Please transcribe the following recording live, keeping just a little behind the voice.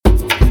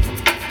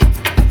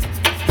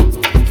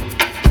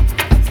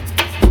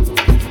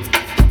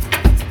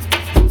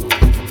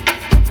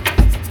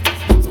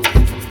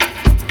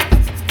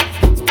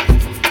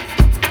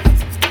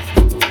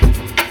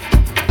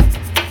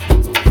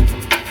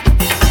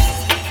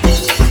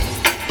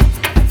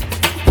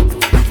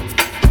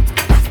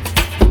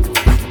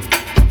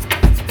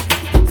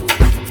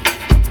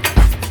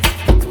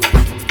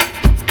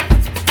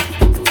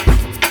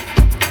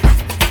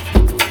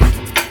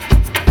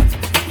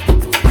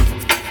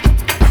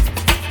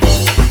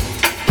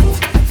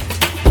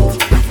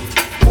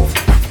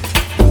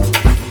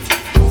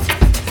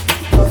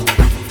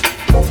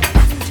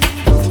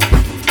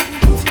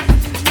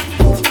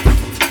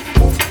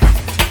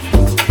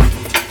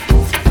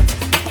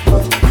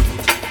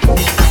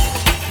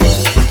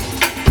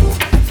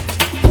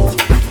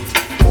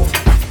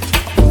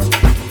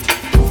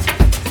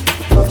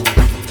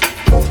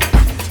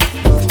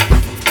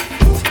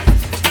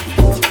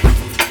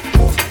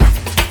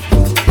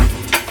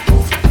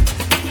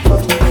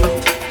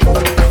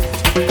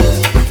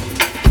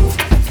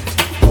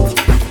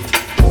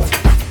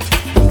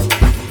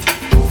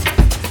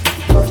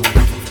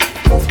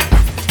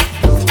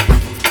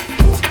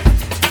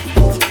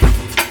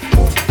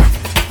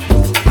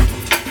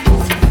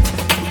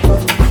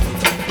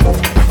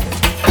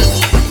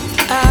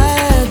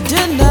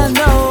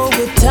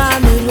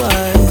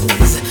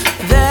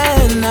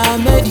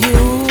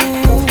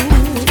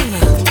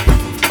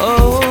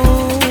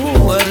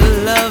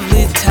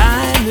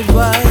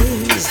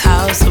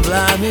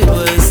sublime it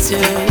was too.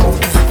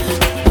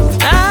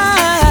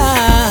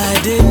 I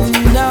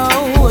didn't know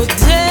what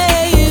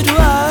day it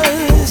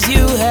was.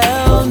 You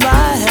held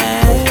my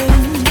hand,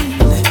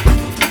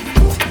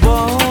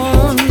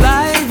 born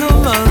like the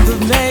month of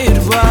May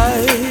it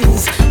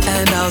was,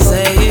 and I'll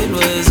say it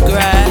was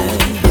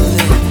grand.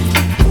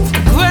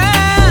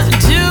 Grand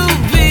to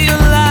be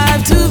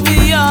alive, to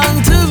be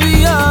young, to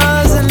be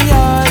yours and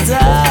yours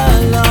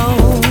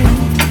alone.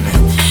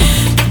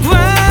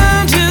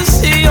 Grand to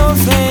see your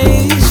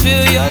face,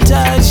 feel your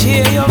touch,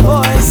 hear your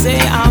voice say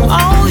I'm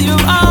all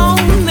your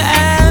own.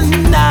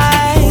 And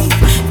I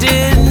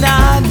did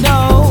not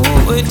know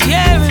what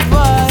year it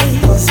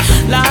was.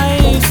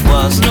 Life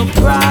was no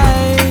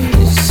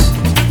prize,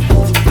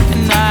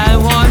 and I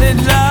wanted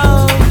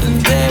love,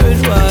 and there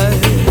it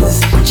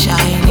was,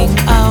 shining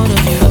out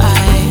of your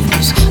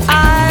eyes.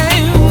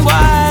 I'm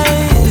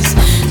wise,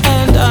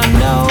 and I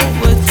know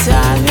what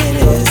time it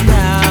is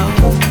now.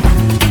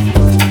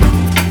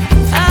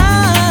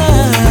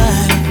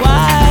 I'm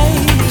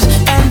wise,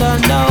 and I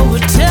know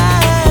what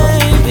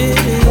time it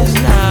is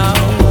now.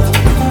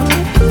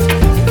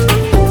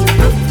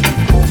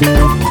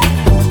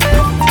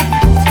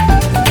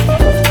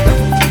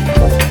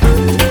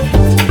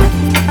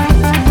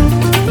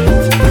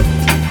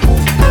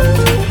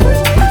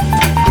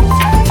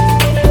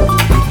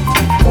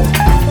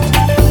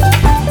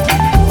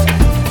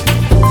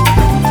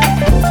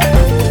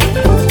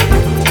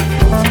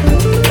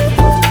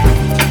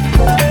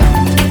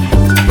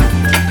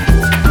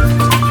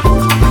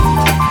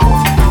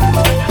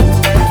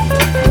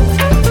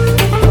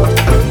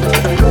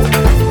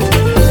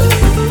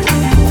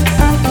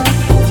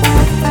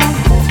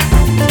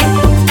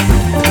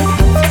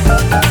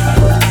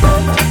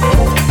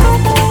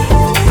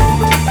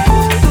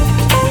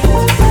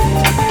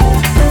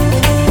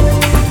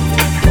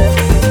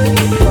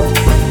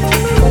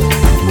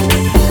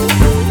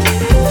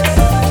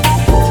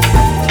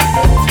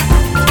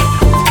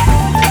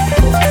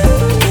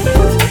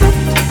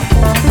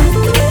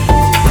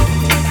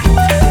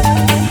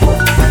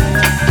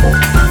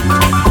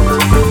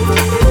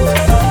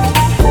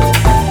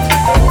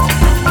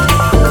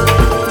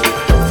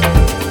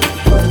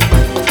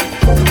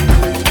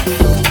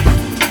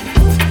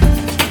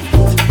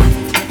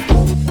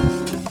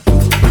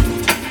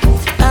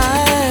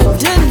 I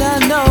did not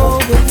know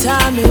what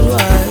time it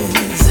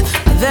was.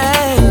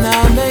 Then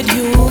I met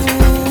you.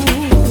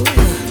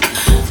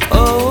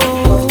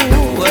 Oh,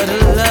 what a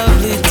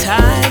lovely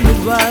time it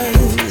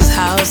was.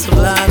 How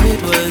sublime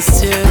it was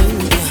too.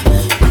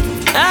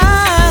 I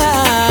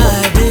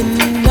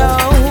didn't know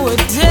what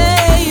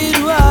day it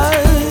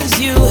was.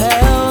 You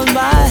held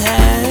my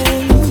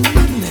hand,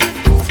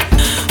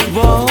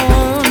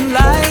 born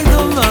like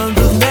the month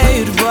of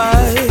May it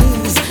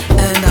was,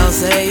 and I'll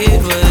say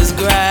it was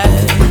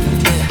grand.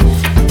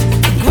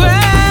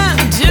 Grand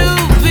to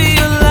be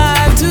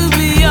alive, to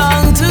be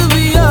young, to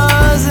be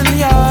yours and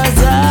yours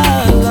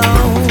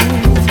alone.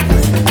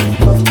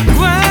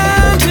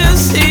 Grand to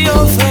see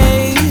your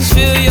face,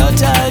 feel your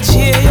touch,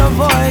 hear your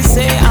voice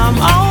say I'm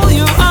all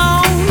your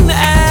own.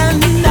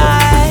 And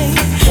I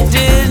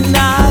did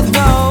not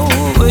know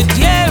what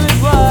year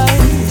it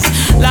was.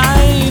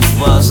 Life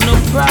was no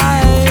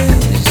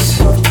prize,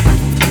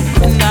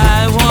 and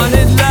I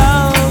wanted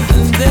love,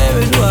 and there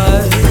it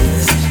was,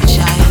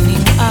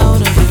 shining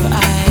out of your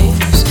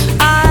eyes.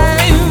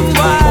 I'm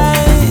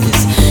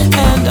wise,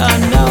 and I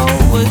know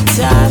what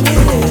time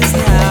it is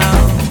now.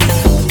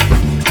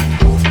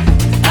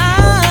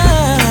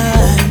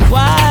 I'm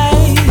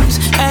wise,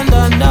 and I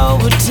know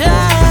what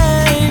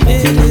time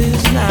it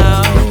is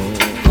now.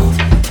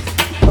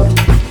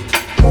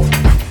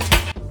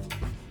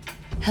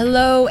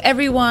 Hello,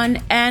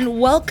 everyone, and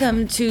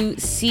welcome to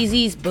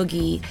CZ's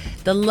Boogie,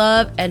 the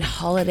Love and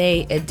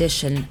Holiday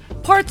Edition,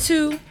 Part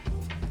 2.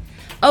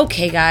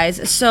 Okay,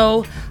 guys,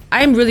 so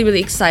I'm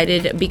really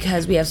excited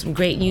because we have some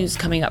great news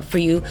coming up for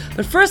you.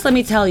 But first, let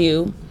me tell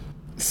you,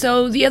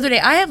 so the other day,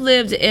 I have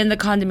lived in the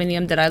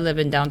condominium that I live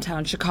in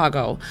downtown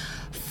Chicago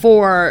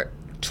for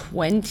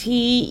 20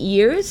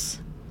 years.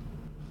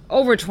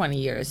 Over 20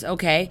 years,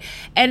 okay?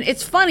 And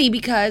it's funny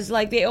because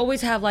like they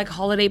always have like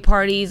holiday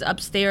parties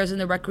upstairs in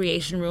the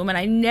recreation room, and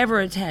I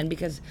never attend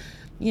because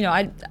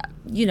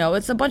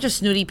it's a bunch of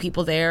snooty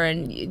people there.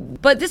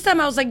 But this time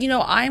I was like,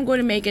 I'm going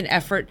to make an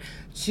effort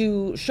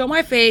to show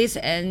my face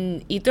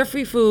and eat their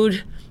free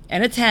food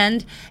and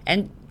attend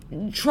and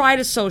try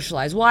to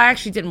socialize. Well, I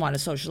actually didn't want to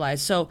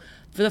socialize. So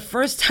for the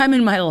first time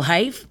in my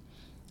life,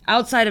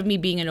 outside of me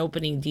being an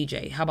opening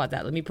DJ, how about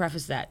that? Let me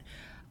preface that.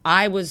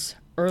 I was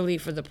early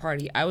for the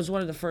party. I was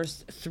one of the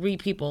first 3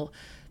 people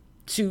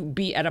to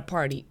be at a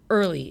party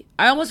early.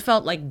 I almost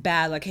felt like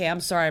bad, like, hey, I'm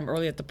sorry I'm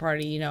early at the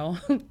party,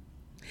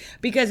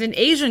 because in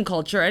Asian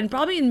culture, and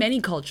probably in many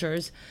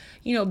cultures,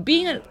 you're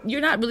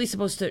not really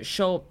supposed to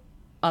show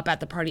up at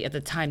the party at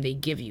the time they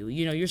give you.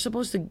 You're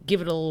supposed to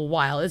give it a little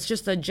while. It's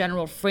just a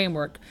general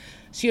framework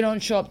so you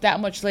don't show up that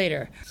much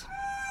later.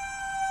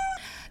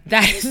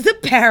 That is the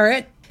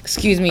parrot.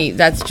 Excuse me,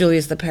 that's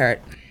Julius the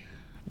parrot.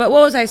 But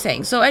what was I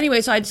saying? So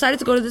anyway, so I decided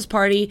to go to this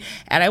party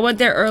and I went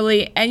there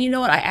early, and you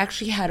know what? I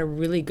actually had a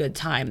really good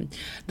time.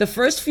 The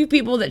first few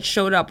people that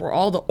showed up were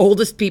all the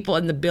oldest people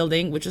in the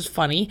building, which was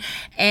funny.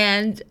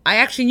 And I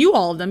actually knew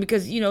all of them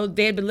because, you know,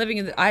 I had been living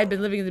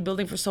in the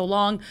building for so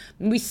long.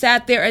 And we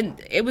sat there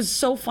and it was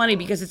so funny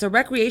because it's a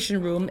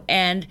recreation room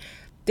and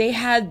they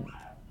had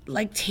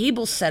like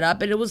tables set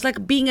up, and it was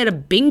like being at a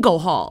bingo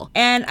hall.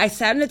 And I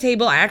sat at a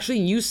table. I actually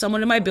knew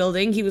someone in my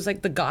building. He was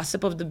like the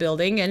gossip of the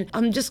building, and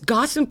I'm just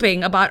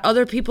gossiping about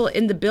other people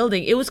in the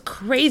building. It was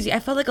crazy. I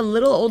felt like a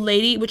little old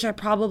lady, which I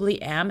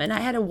probably am, and I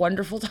had a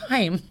wonderful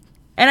time.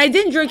 And I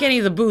didn't drink any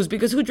of the booze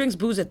because who drinks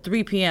booze at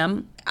 3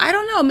 p.m.? I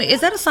don't know.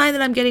 Is that a sign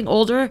that I'm getting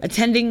older?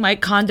 Attending my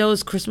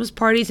condo's Christmas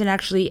parties and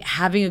actually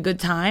having a good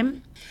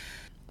time?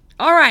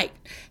 All right.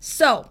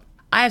 So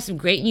I have some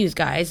great news,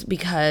 guys,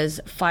 because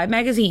Five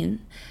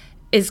Magazine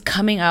is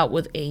coming out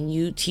with a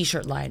new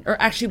t-shirt line.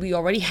 Or actually, we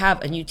already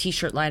have a new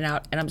t-shirt line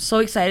out, and I'm so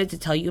excited to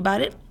tell you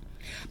about it.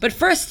 But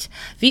first,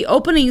 the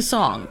opening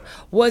song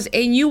was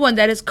a new one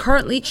that is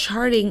currently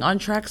charting on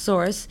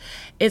Traxsource.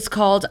 It's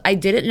called I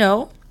Didn't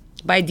Know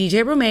by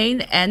DJ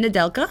Romaine and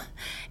Nadelka.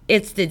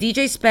 It's the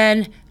DJ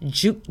Spen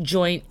Juke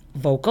Joint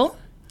vocal.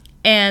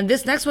 And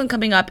this next one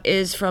coming up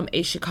is from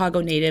a Chicago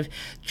native,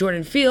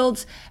 Jordan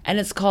Fields, and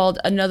it's called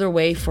Another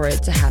Way for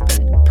It to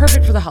Happen.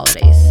 Perfect for the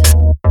holidays.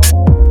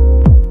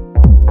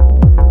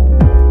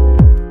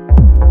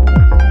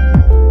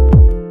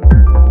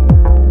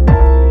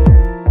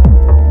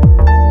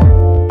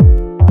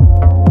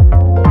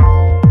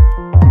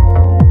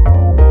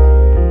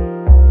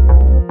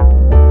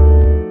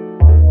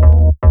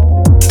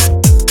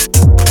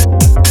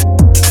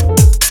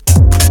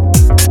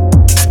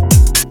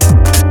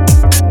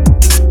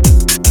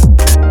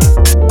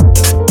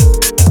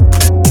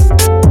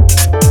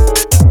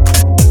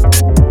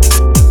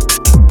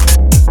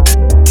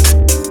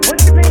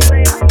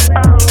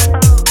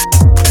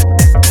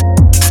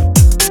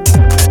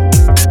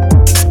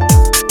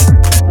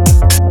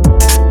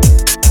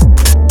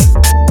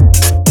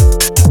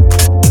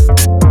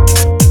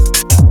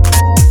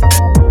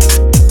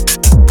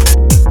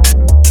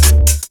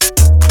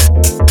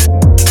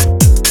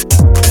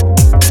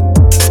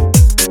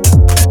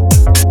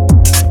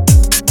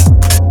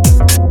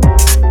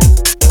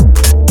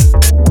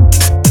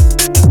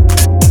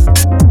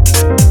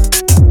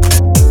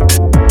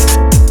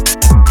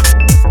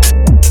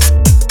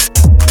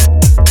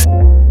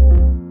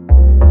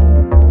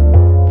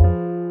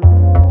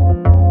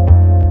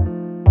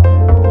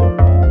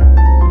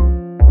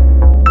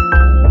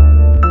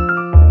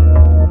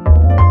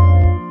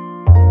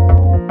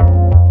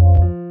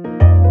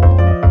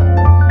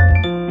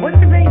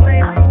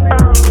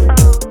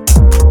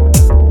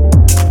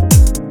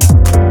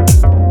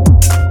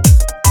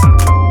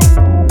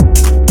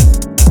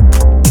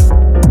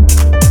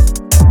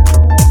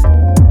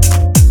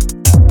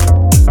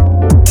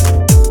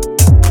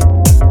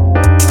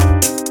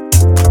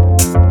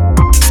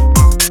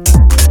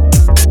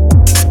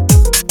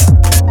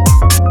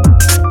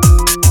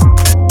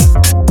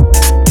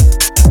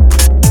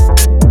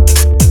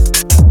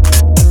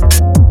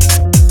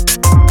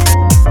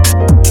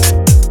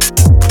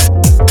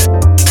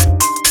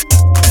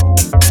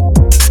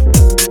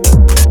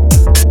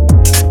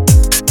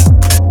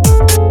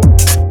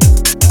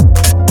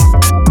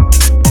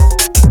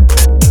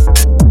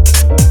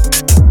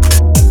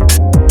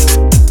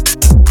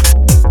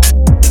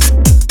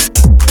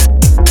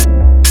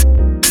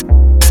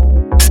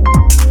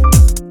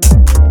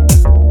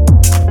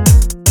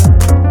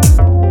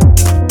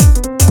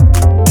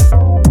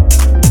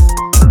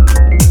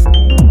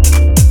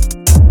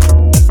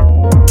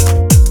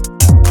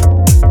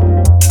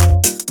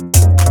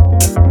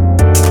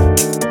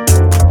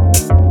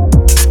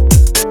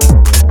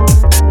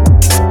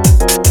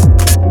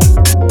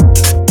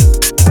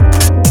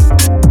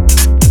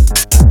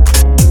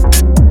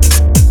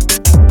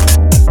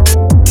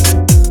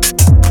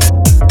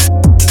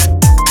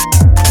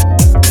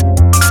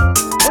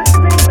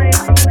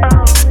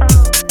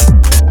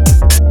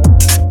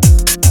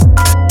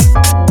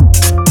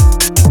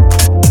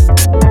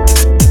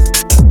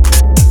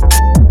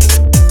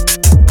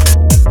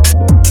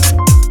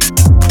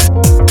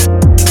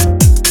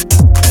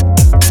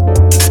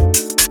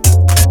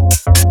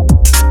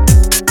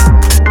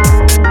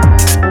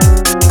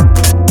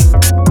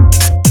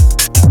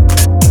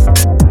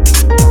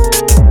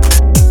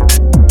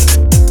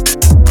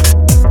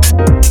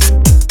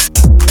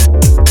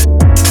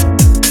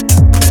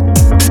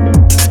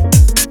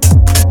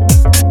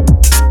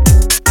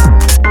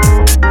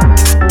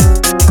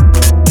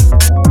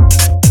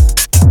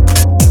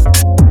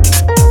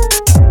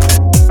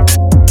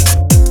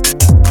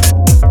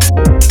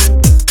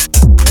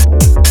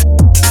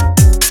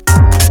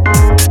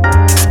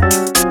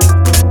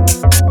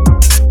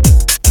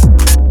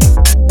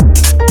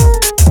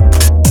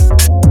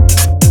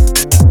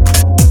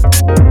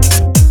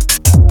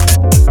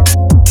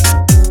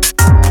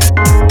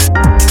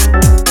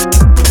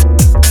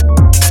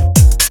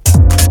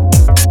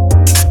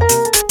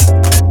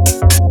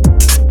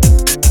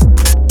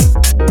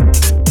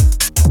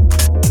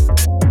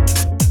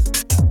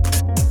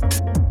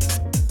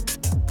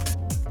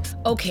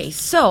 Okay,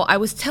 so I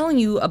was telling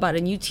you about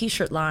a new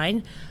t-shirt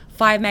line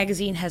Five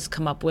Magazine has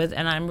come up with,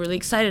 and I'm really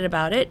excited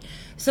about it.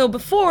 So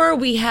before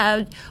we've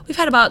had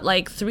about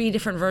like 3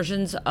 different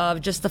versions of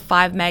just the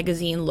Five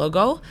Magazine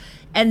logo.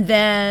 And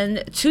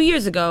then 2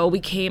 years ago, we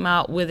came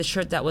out with a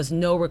shirt that was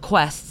no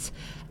requests.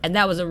 And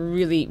that was a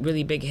really,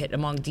 really big hit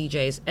among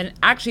DJs. And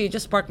actually, it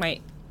just sparked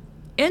my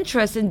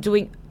interest in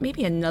doing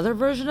maybe another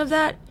version of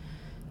that.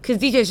 Because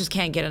DJs just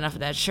can't get enough of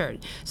that shirt.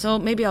 So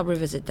maybe I'll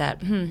revisit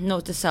that.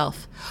 Note to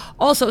self.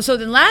 Also, so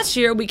then last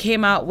year we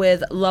came out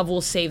with Love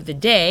Will Save the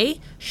Day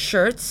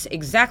shirts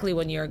exactly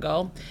 1 year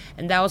ago.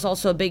 And that was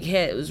also a big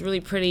hit. It was really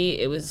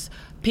pretty. It was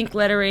pink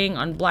lettering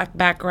on black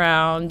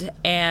background.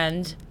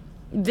 And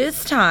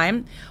this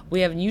time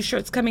we have new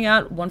shirts coming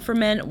out, one for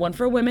men, one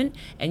for women.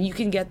 And you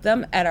can get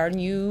them at our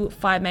new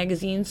Five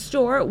Magazine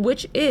store,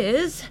 which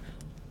is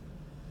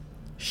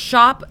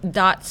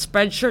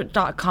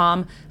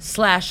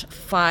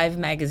shop.spreadshirt.com/5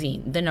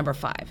 magazine, the number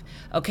 5.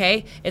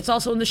 Okay, it's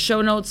also in the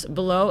show notes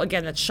below.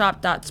 Again, that's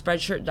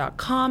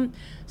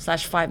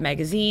shop.spreadshirt.com/5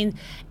 magazine.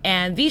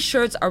 And these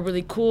shirts are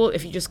really cool.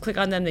 If you just click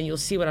on them, then you'll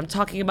see what I'm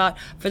talking about.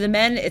 For the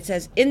men, it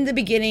says in the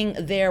beginning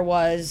there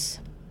was,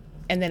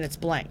 and then it's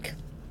blank.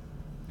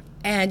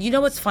 And you know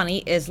what's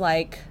funny is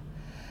like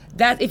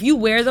that if you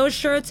wear those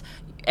shirts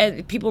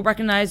and people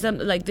recognize them,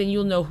 like then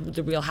you'll know who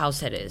the real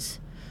househead is.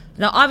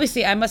 Now,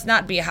 obviously, I must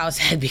not be a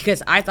househead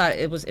because I thought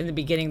it was in the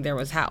beginning there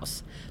was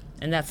house.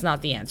 And that's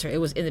not the answer.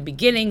 It was in the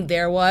beginning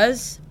there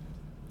was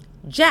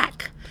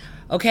Jack.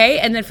 Okay?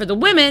 And then for the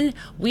women,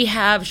 we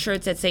have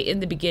shirts that say in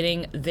the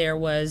beginning there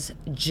was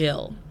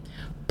Jill.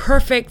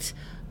 Perfect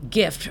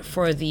gift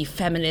for the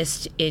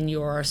feminist in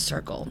your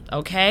circle.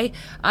 Okay?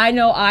 I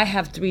know I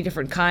have 3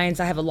 different kinds.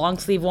 I have a long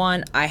sleeve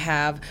one. I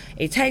have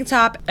a tank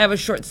top. I have a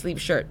short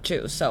sleeve shirt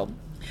too. So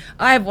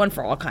I have one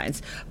for all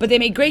kinds, but they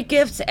make great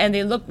gifts and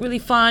they look really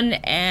fun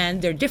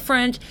and they're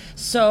different.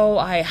 So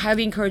I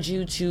highly encourage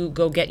you to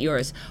go get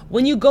yours.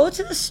 When you go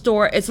to the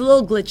store, it's a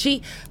little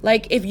glitchy.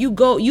 Like if you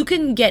go, you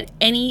can get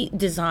any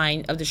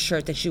design of the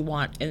shirt that you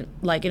want. And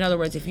like, in other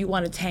words, if you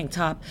want a tank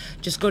top,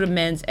 just go to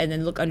men's and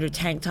then look under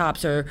tank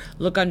tops or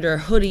look under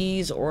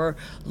hoodies or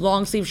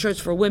long sleeve shirts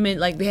for women.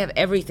 Like they have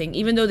everything.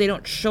 Even though they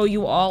don't show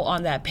you all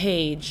on that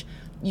page,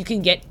 you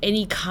can get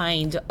any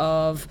kind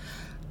of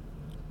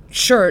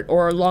shirt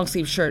or long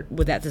sleeve shirt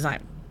with that design.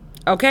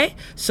 Okay,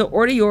 so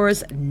order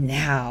yours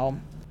now.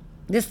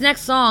 This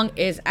next song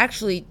is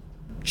actually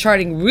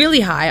charting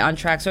really high on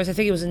Traxsource. I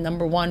think it was in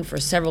number 1 for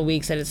several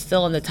weeks and it's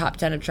still in the top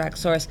 10 of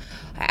Traxsource.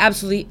 I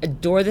absolutely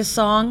adore this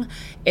song.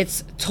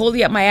 It's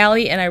totally up my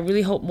alley and I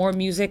really hope more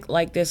music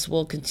like this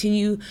will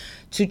continue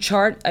to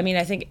chart. I mean,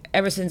 I think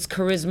ever since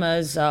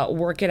Charisma's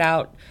Work It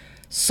Out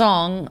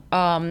song,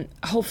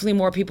 hopefully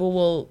more people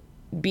will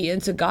be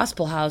into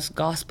gospel house,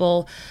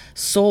 gospel,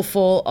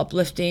 soulful,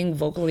 uplifting,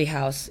 vocally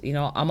house. You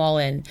know, I'm all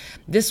in.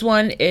 This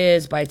one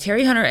is by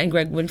Terry Hunter and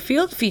Greg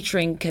Winfield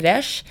featuring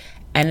Kadesh,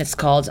 and it's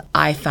called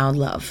I Found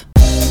Love.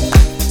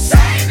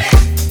 Save me,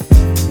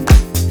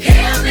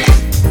 heal me,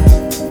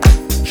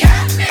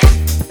 cut me,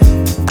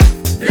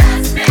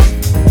 bless me.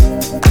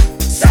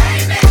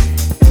 Save me,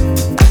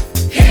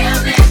 heal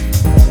me,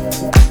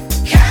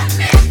 cut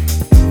me,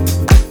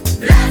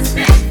 bless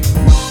me.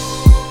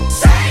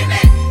 Save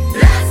me,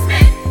 bless me,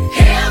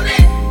 heal me.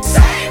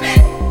 Save me,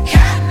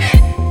 cut me,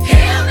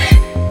 heal me,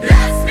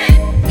 bless me.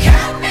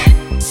 Cut me,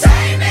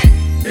 save me,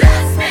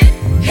 bless me,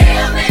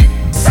 heal me.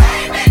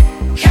 Save me,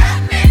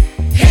 cut me,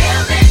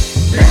 heal me.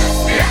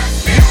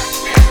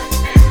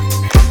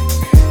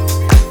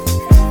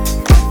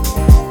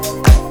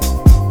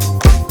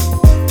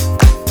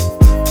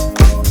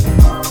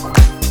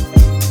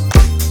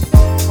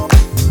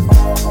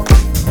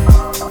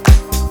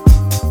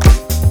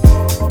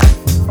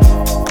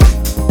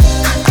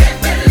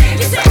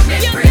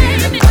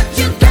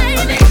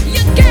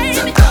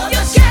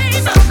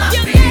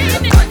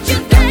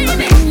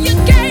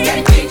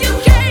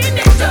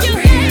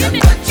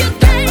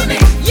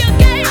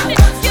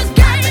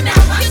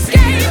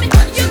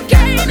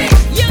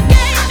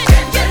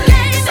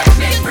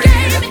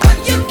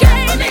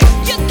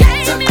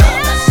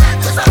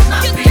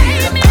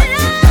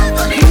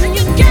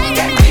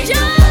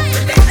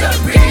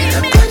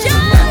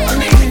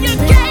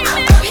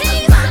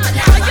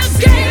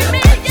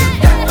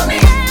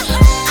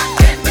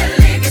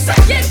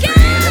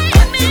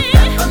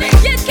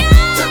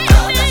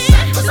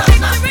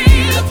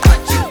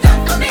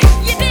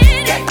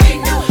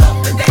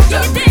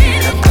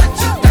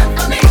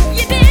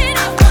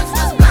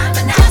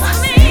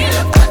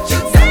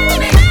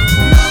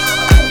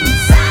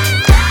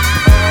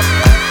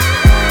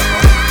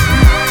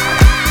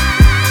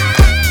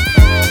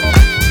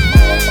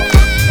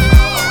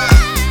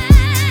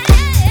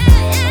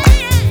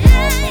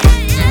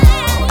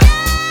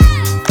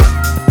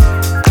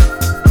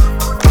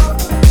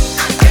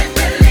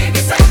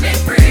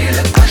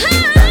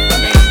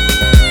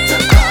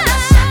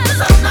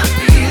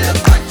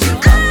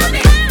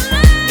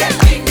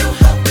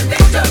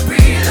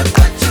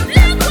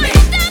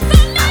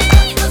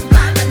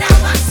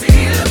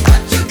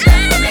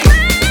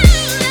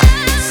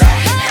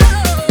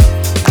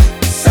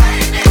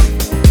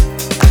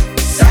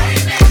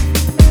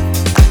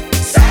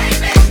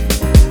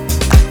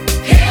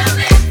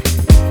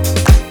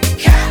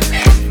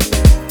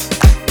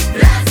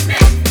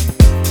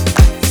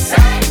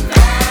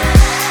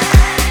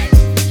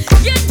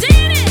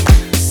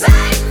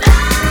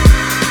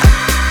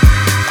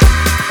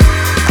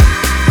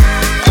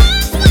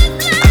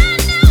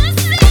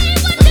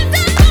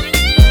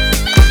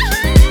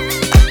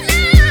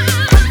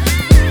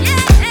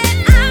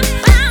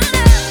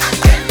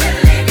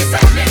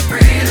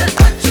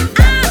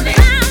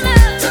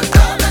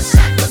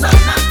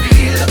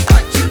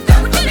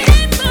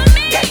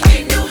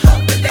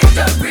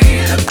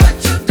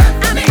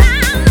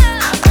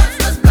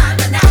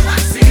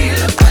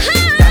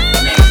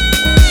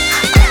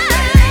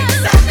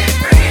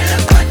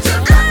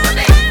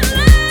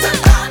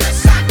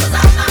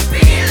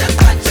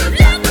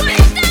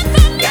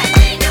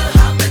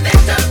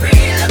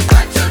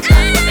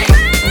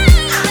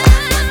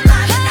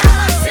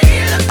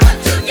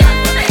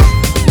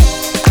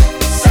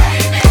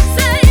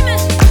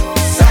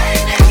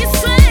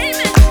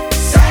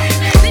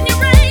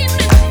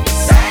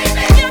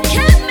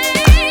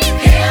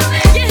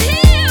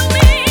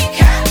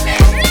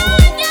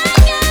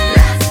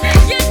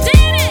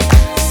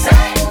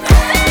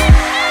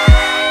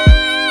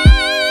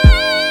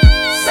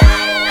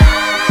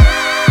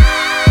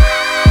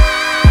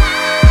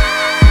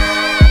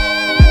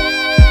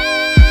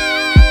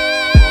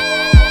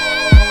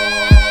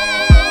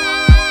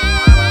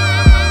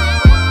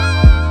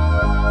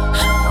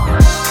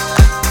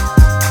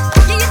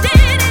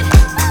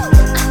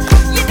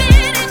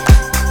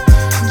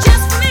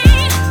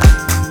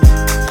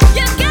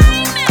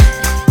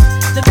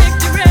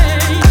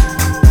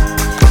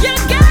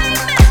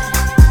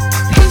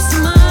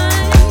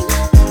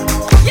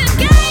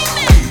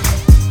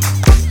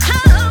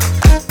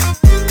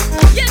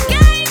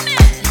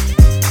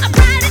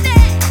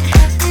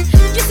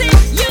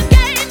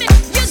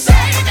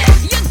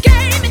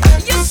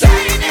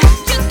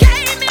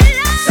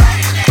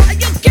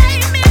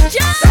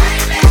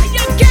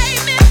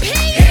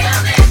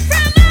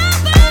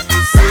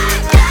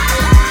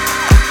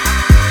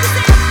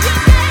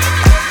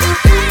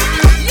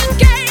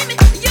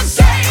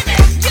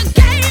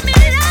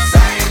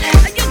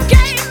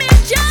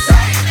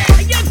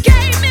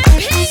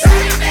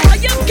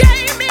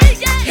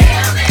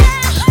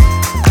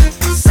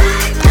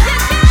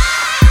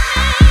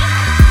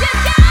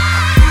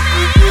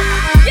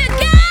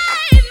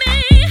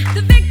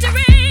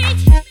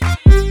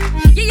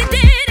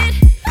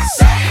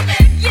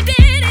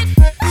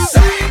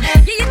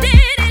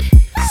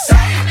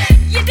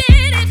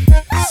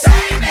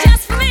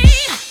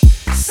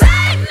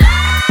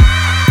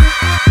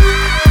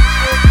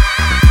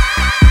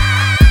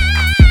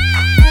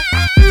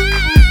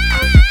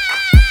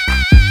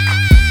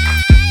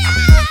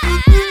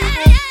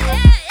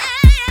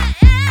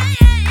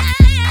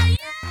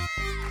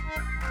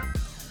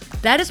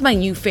 That is my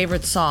new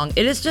favorite song.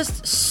 It is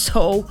just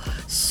so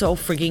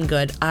freaking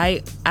good.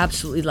 I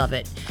absolutely love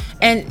it.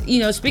 And,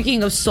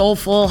 speaking of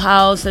soulful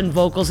house and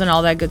vocals and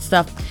all that good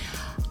stuff,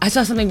 I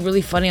saw something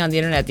really funny on the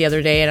internet the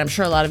other day, and I'm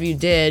sure a lot of you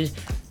did.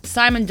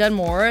 Simon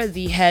Dunmore,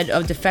 the head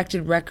of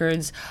Defected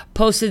Records,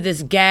 posted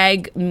this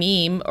gag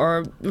meme,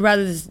 or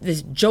rather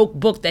this joke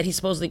book that he's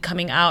supposedly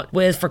coming out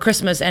with for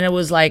Christmas, and it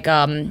was like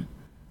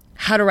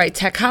how to write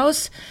tech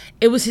house.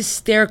 It was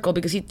hysterical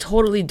because he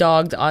totally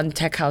dogged on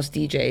tech house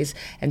DJs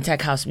and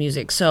tech house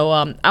music. So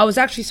I was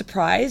actually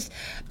surprised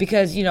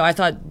because, I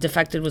thought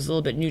Defected was a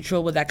little bit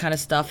neutral with that kind of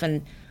stuff.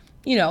 And,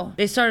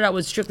 they started out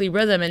with Strictly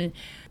Rhythm and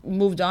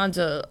moved on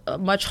to a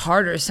much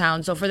harder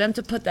sound. So for them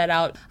to put that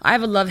out, I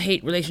have a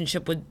love-hate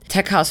relationship with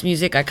tech house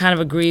music. I kind of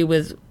agree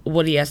with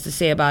what he has to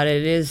say about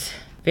it. It is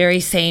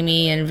very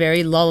samey and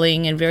very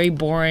lulling and very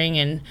boring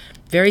and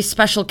very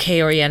Special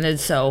K oriented.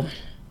 So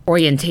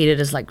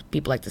orientated, as like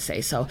people like to say.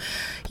 So,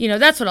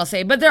 that's what I'll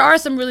say. But there are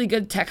some really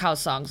good tech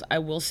house songs. I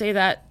will say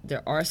that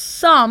there are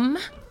some,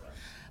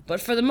 but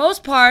for the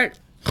most part,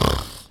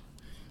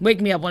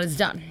 wake me up when it's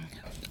done.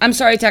 I'm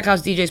sorry, tech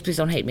house DJs, please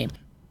don't hate me.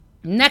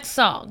 Next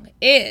song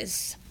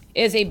is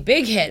a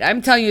big hit.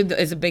 I'm telling you,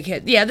 it's a big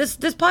hit. Yeah, this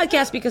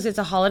podcast, because it's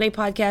a holiday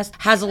podcast,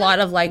 has a lot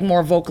of like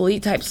more vocally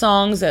type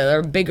songs that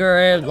are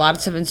bigger,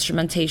 lots of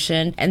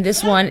instrumentation. And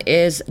this one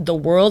is The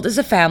World is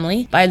a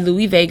Family by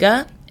Louis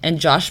Vega and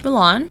Josh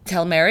Milan.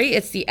 Tell Mary,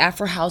 it's the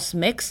Afro House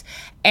mix.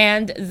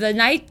 And the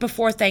night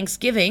before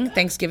Thanksgiving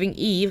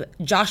Eve,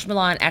 Josh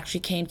Milan actually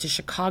came to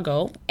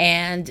Chicago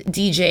and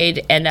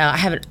DJ'd, and I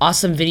have an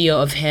awesome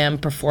video of him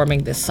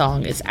performing this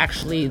song. It's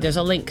actually, there's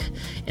a link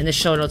in the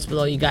show notes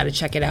below. You got to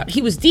check it out.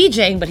 He was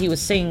DJing, but he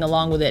was singing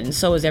along with it, and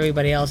so was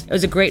everybody else. It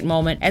was a great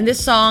moment. And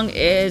this song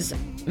is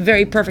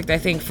very perfect, I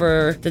think,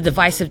 for the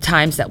divisive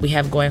times that we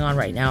have going on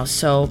right now.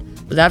 So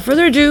without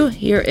further ado,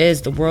 here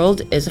is The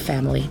World is a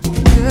Family.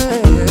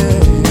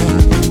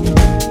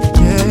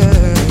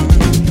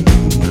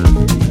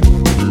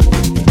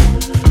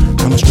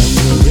 I'm a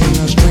stranger in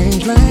a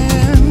strange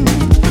land,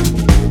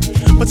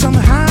 but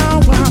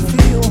somehow I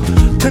feel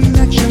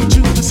connection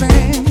to the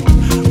sand.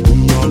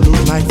 We all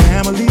look like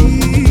family.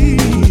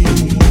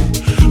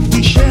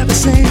 We share the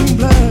same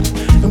blood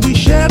and we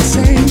share the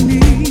same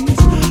needs.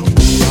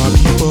 We are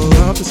people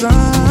of the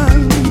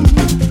sun.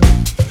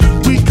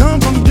 We come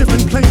from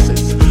different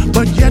places,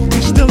 but yet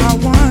we still are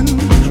one.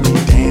 We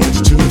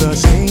dance to the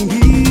same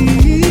beat.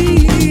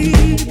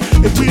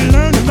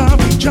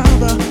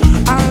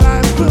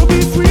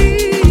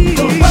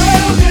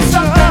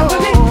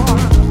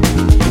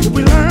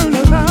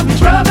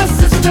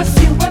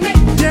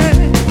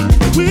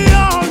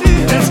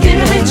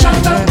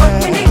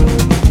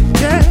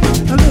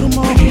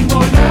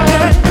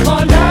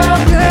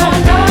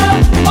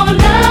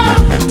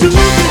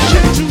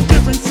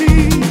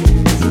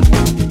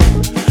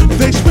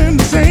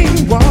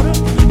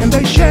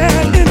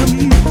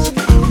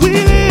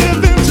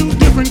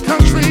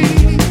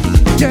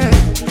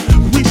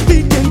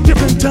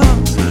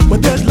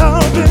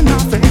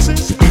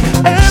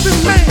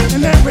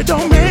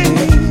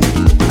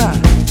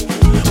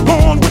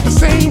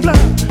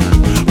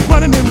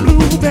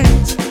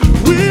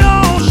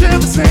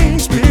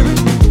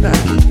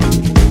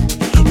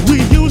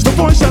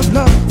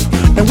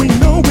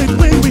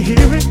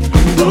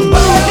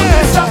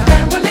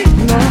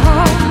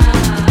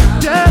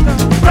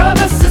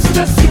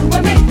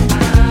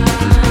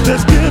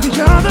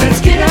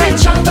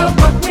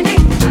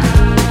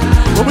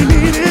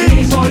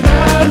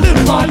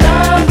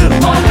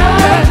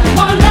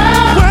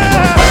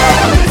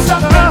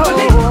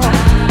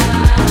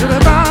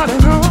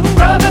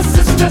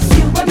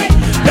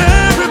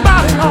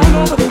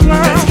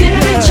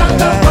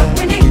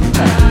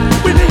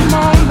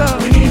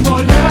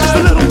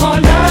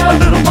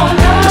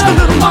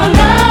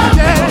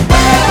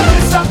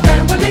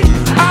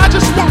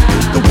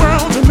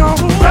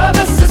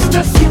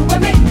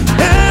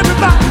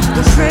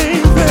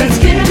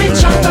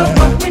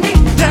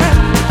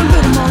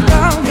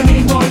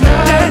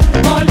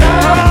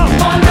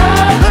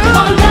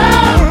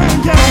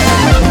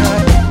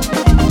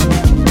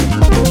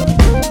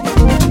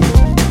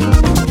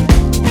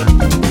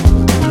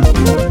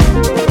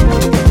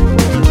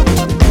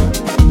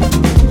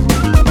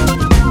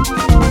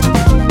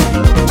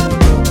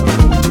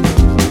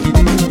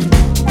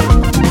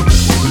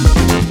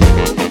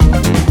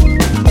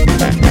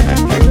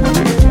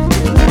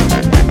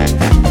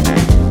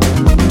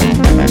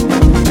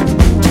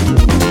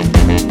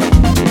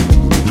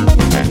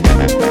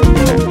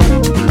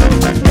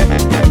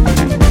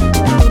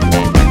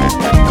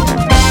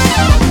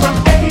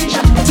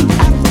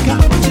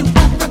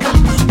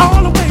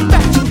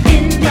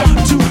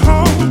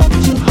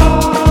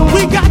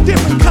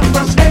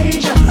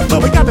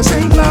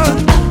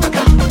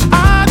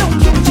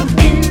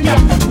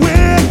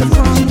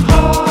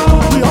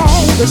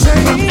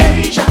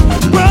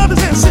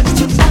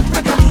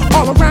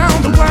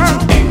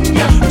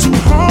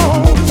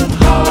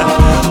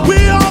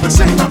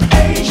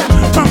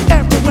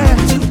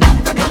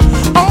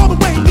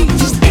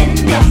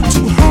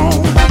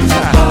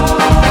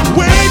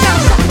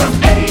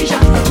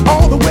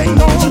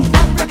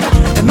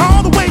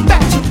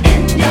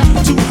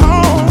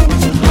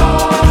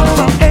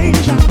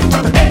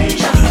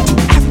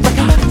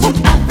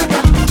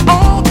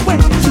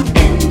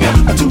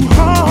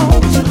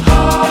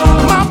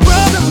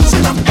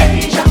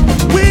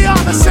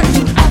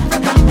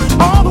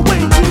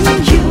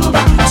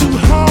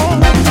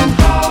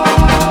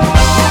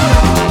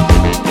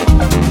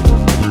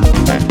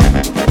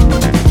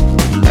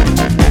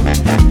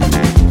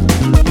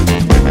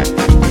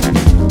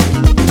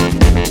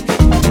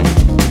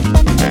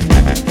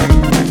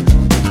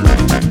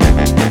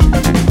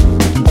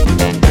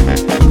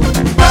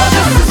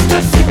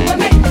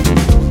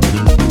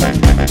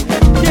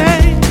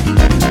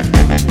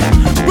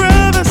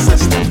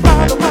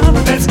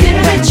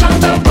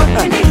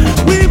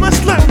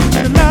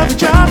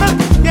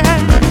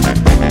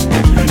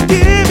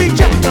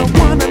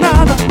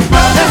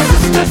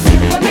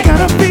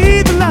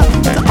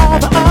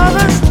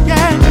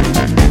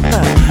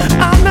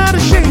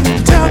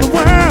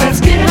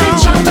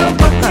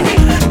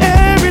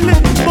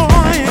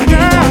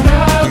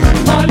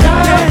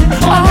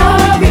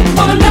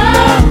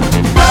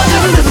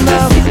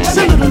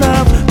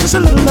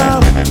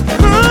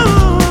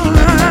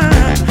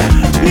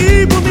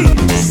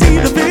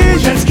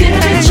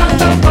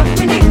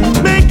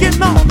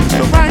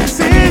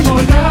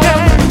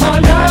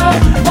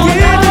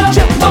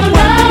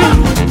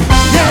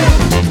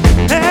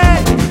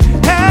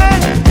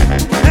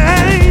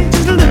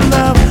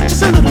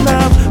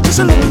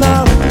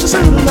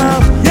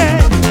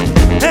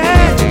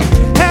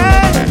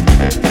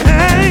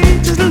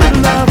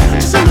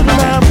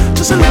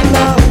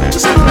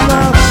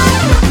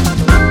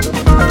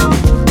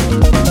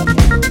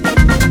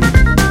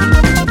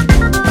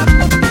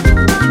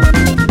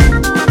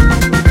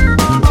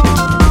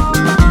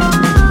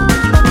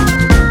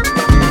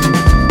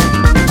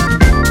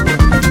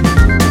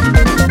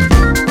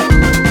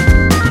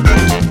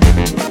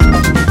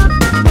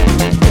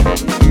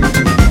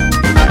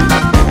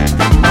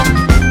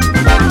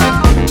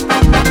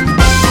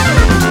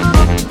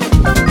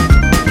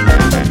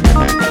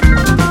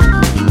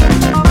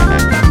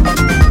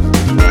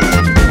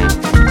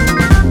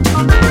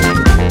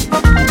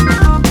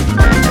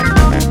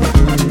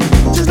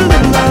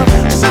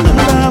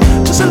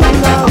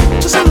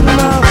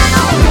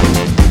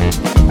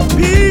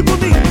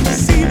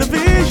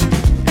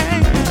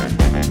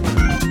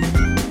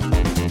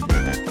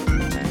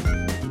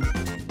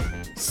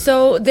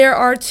 So there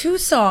are two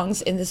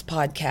songs in this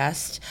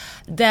podcast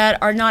that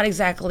are not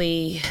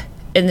exactly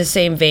in the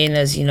same vein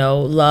as,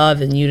 love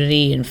and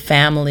unity and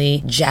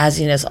family,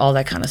 jazziness, all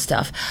that kind of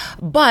stuff.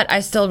 But I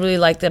still really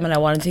like them, and I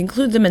wanted to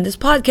include them in this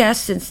podcast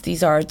since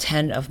these are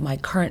 10 of my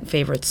current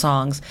favorite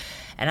songs.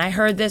 And I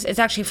heard this, it's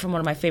actually from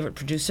one of my favorite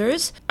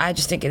producers. I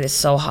just think it is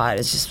so hot.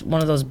 It's just one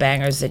of those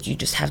bangers that you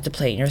just have to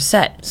play in your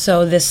set.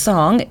 So this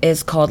song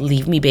is called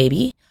Leave Me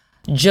Baby,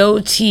 Joe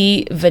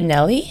T.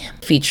 Vanelli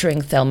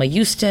featuring Thelma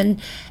Houston,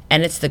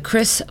 and it's the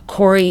Chris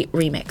Corey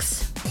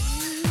remix.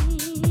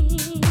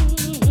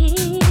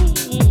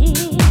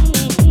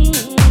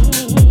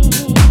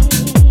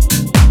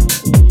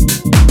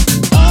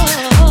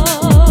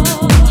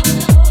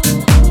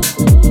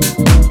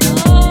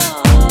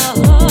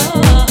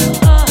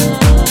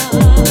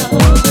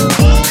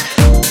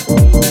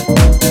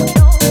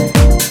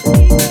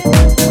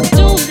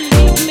 Don't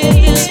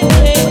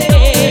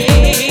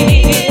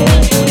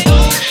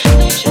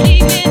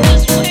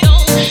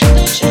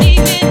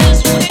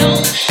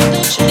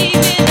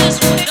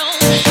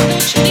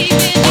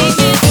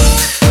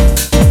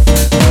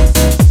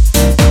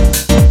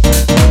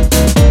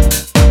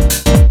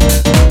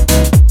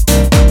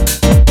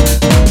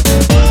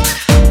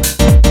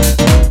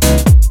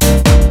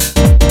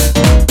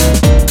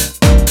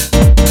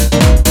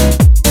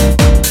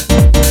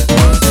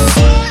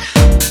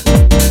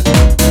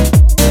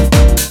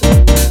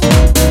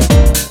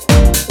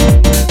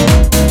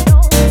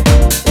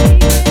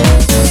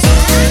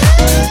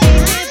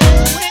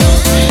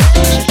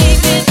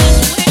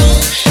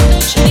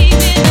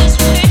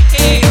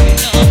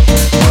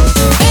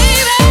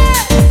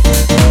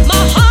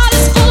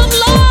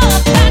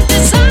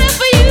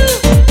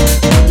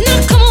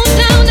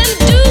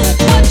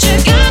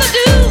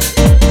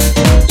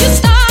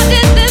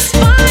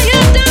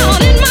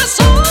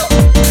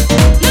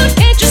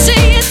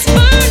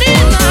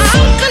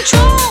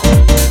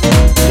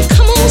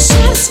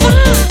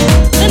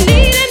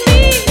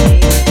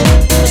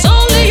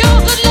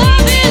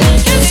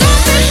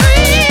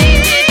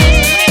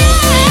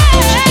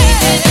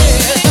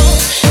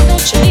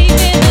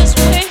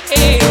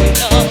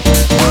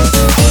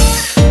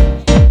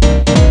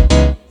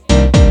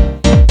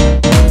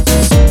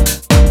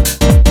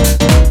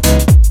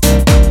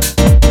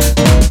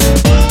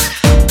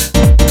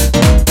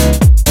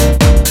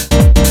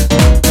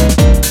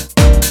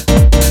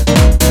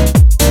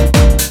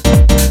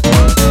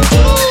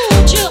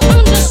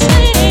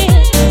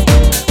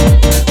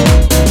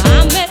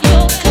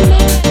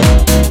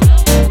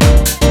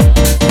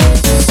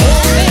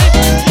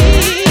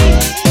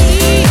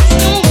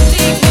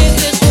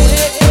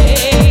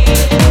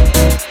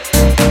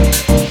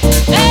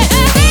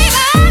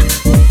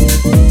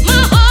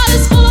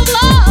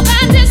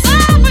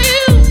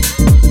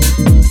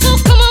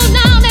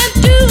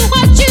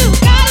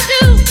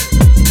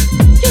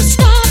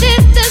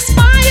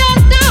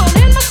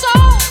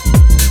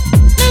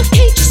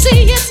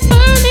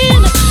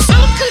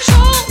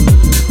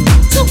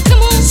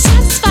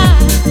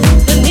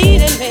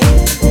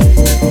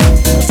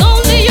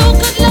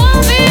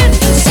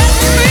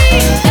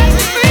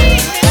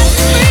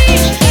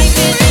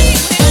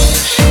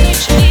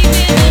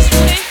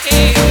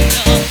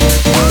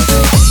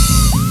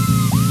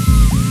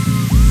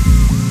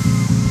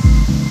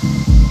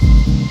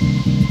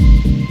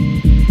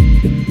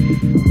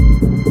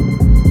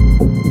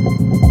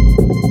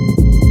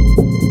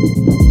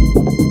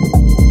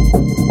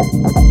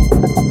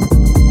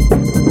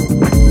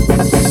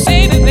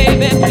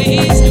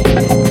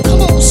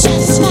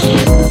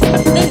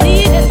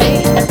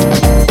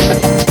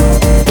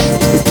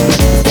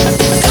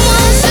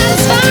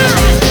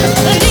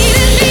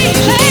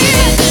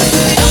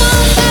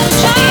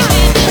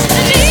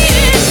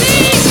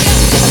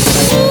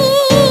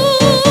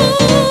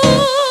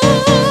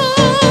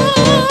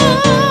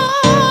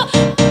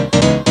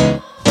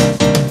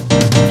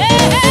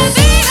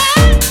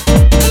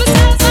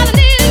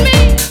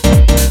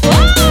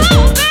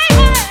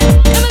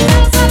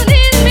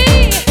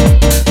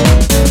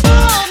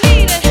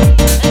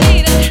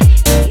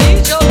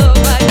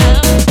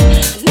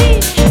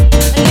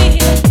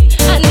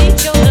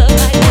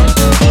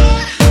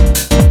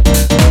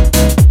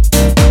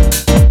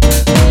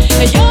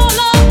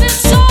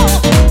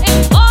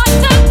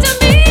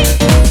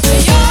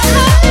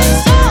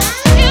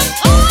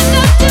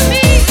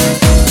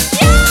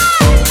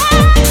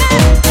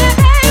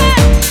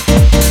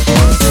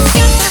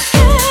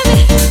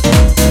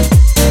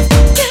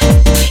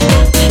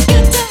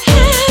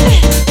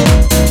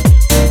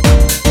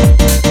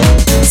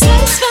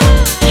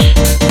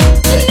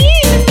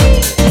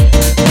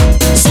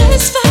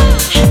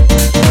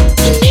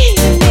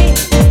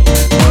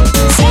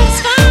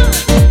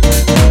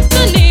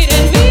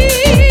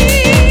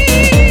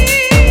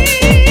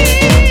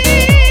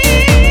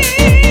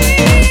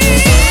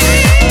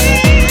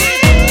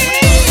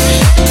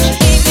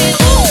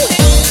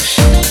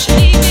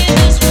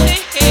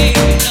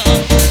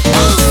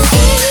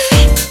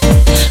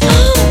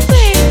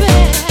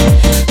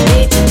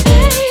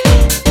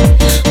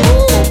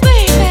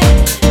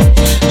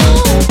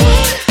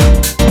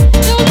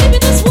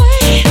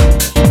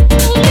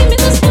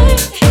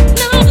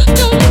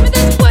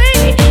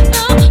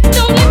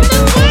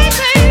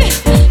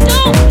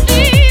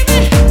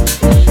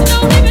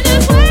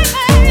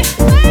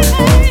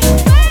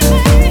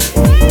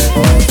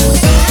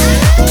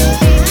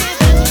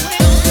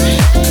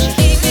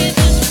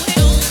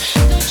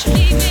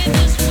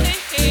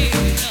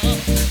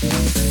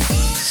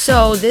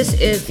So this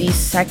is the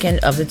second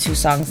of the two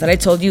songs that I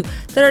told you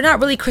that are not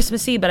really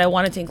Christmassy, but I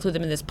wanted to include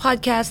them in this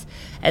podcast.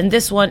 And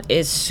this one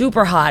is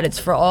super hot. It's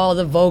for all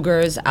the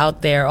Voguers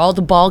out there, all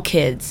the ball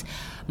kids.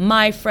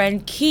 My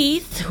friend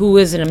Keith, who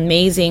is an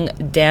amazing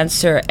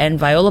dancer and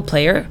viola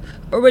player,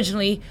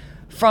 originally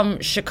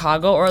from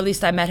Chicago, or at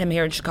least I met him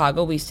here in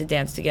Chicago. We used to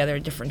dance together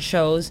at different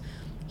shows.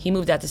 He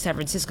moved out to San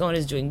Francisco and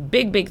is doing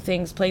big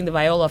things, playing the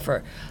viola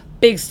for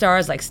big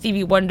stars like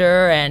Stevie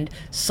Wonder and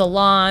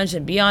Solange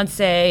and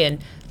Beyonce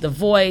and The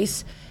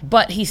Voice.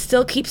 But he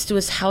still keeps to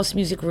his house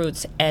music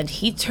roots, and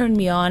he turned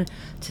me on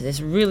to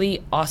this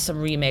really awesome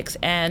remix.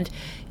 And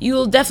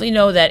you'll definitely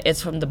know that it's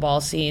from the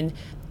ball scene.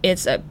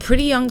 It's a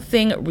Pretty Young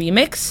Thing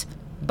remix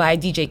by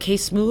DJ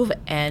K-Smooth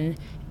and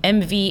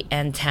MV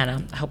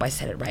Antenna. I hope I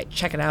said it right.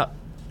 Check it out.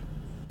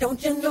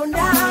 Don't you know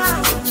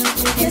now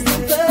is the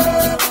good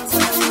time?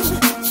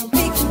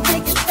 We can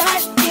take it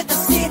back, get the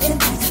city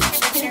tonight.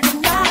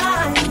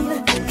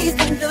 Is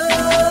the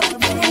love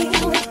thing?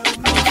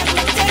 Let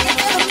me take it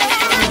to the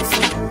max.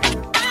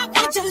 I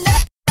want your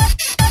love,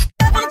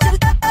 I want your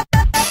love,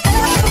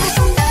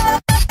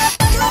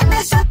 you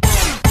miss your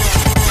thing.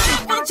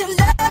 I want your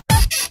love,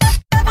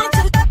 I want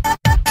your love,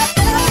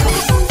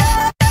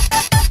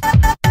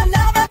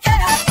 love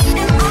again,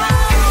 and I'll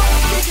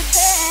give you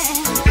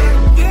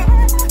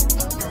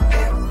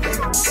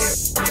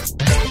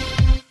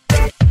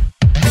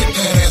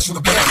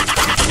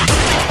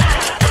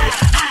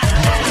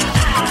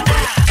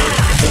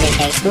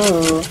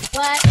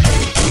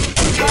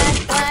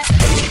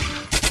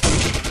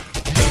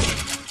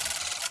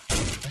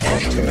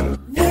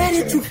Where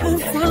did you come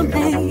from,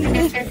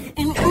 baby?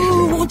 And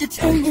ooh, won't you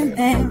turn me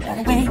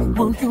that way?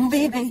 Won't you,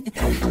 baby?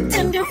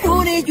 Tender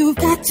booty, you've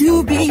got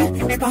to be.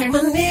 Spark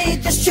my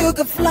need, just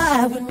sugar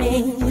fly with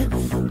me.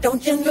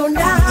 Don't you know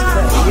now?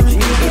 It's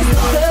the good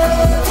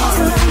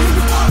time.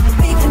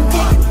 We can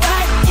take it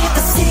right, get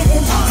the city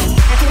tonight.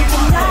 It's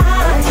the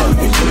love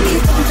thing.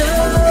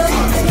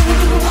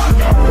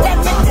 Let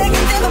me take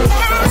it to the max.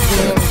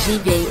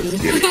 Baby.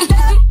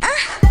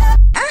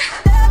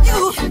 You,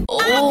 I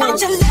want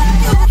your love.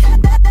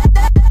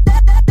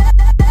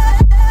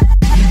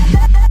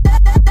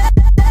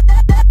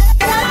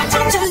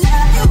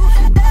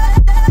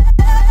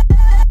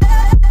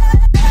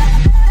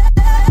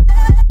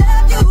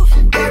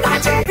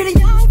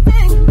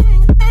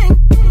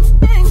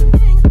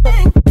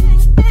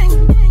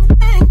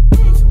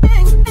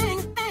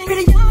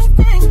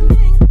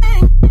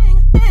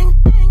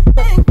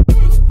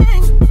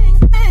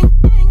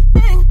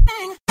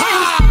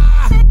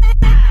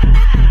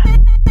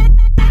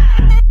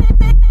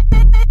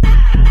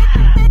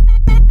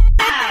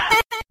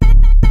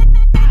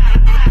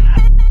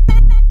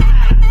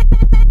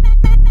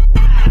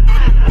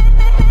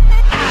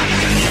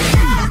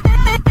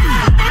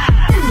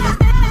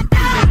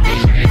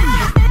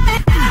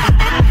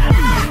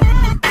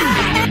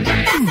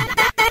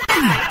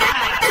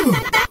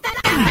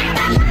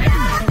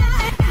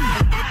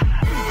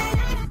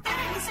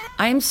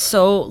 I'm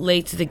so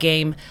late to the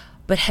game,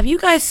 but have you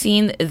guys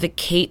seen the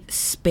Kate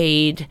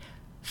Spade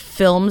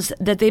films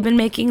that they've been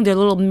making? They're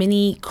little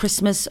mini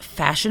Christmas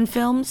fashion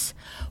films.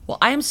 Well,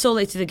 I am so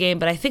late to the game,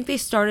 but I think they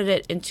started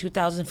it in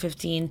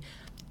 2015,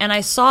 and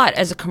I saw it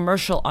as a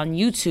commercial on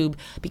YouTube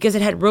because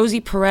it had Rosie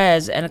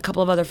Perez and a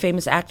couple of other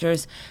famous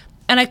actors,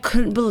 and I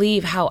couldn't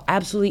believe how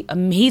absolutely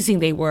amazing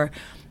they were.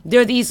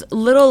 They're these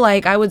little,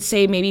 like, I would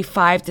say maybe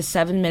 5 to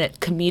 7 minute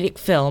comedic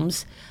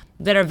films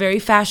that are very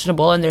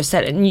fashionable, and they're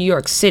set in New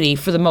York City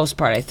for the most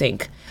part, I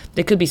think.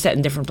 They could be set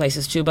in different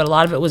places too, but a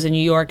lot of it was in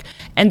New York.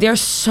 And they're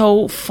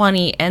so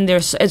funny, and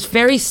it's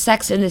very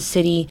Sex in the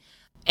City,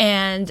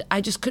 and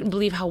I just couldn't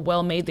believe how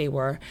well made they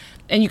were.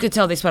 And you could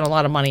tell they spent a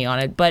lot of money on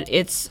it, but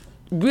it's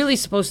really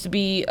supposed to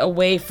be a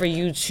way for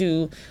you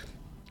to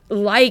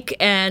like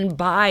and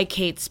buy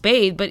Kate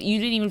Spade, but you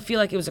didn't even feel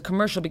like it was a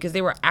commercial because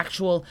they were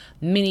actual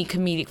mini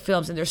comedic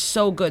films, and they're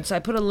so good. So I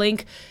put a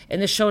link in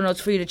the show notes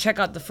for you to check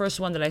out the first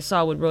one that I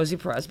saw with Rosie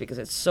Perez because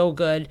it's so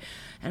good.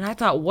 And I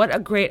thought, what a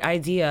great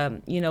idea.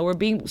 You know, we're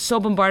being so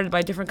bombarded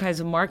by different kinds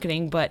of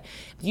marketing, but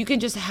you can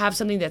just have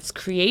something that's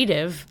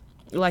creative,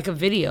 like a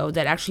video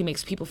that actually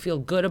makes people feel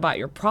good about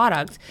your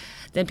product,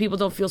 then people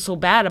don't feel so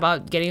bad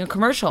about getting a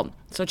commercial.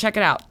 So check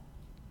it out.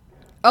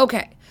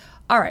 Okay.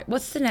 All right,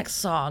 what's the next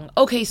song?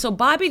 Okay, so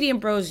Bobby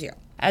D'Ambrosio,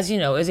 as you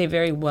know, is a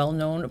very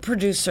well-known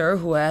producer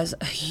who has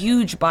a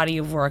huge body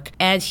of work,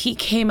 and he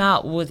came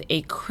out with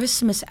a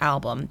Christmas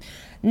album.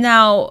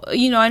 Now,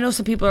 you know, I know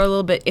some people are a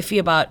little bit iffy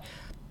about,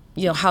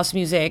 you know, house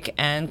music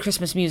and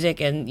Christmas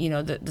music and, you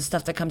know, the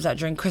stuff that comes out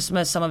during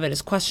Christmas. Some of it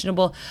is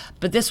questionable,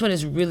 but this one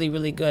is really,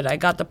 really good. I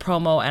got the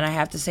promo, and I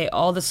have to say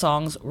all the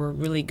songs were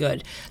really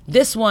good.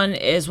 This one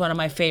is one of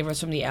my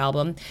favorites from the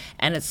album,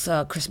 and it's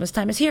Christmas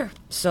Time Is Here,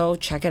 so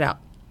check it out.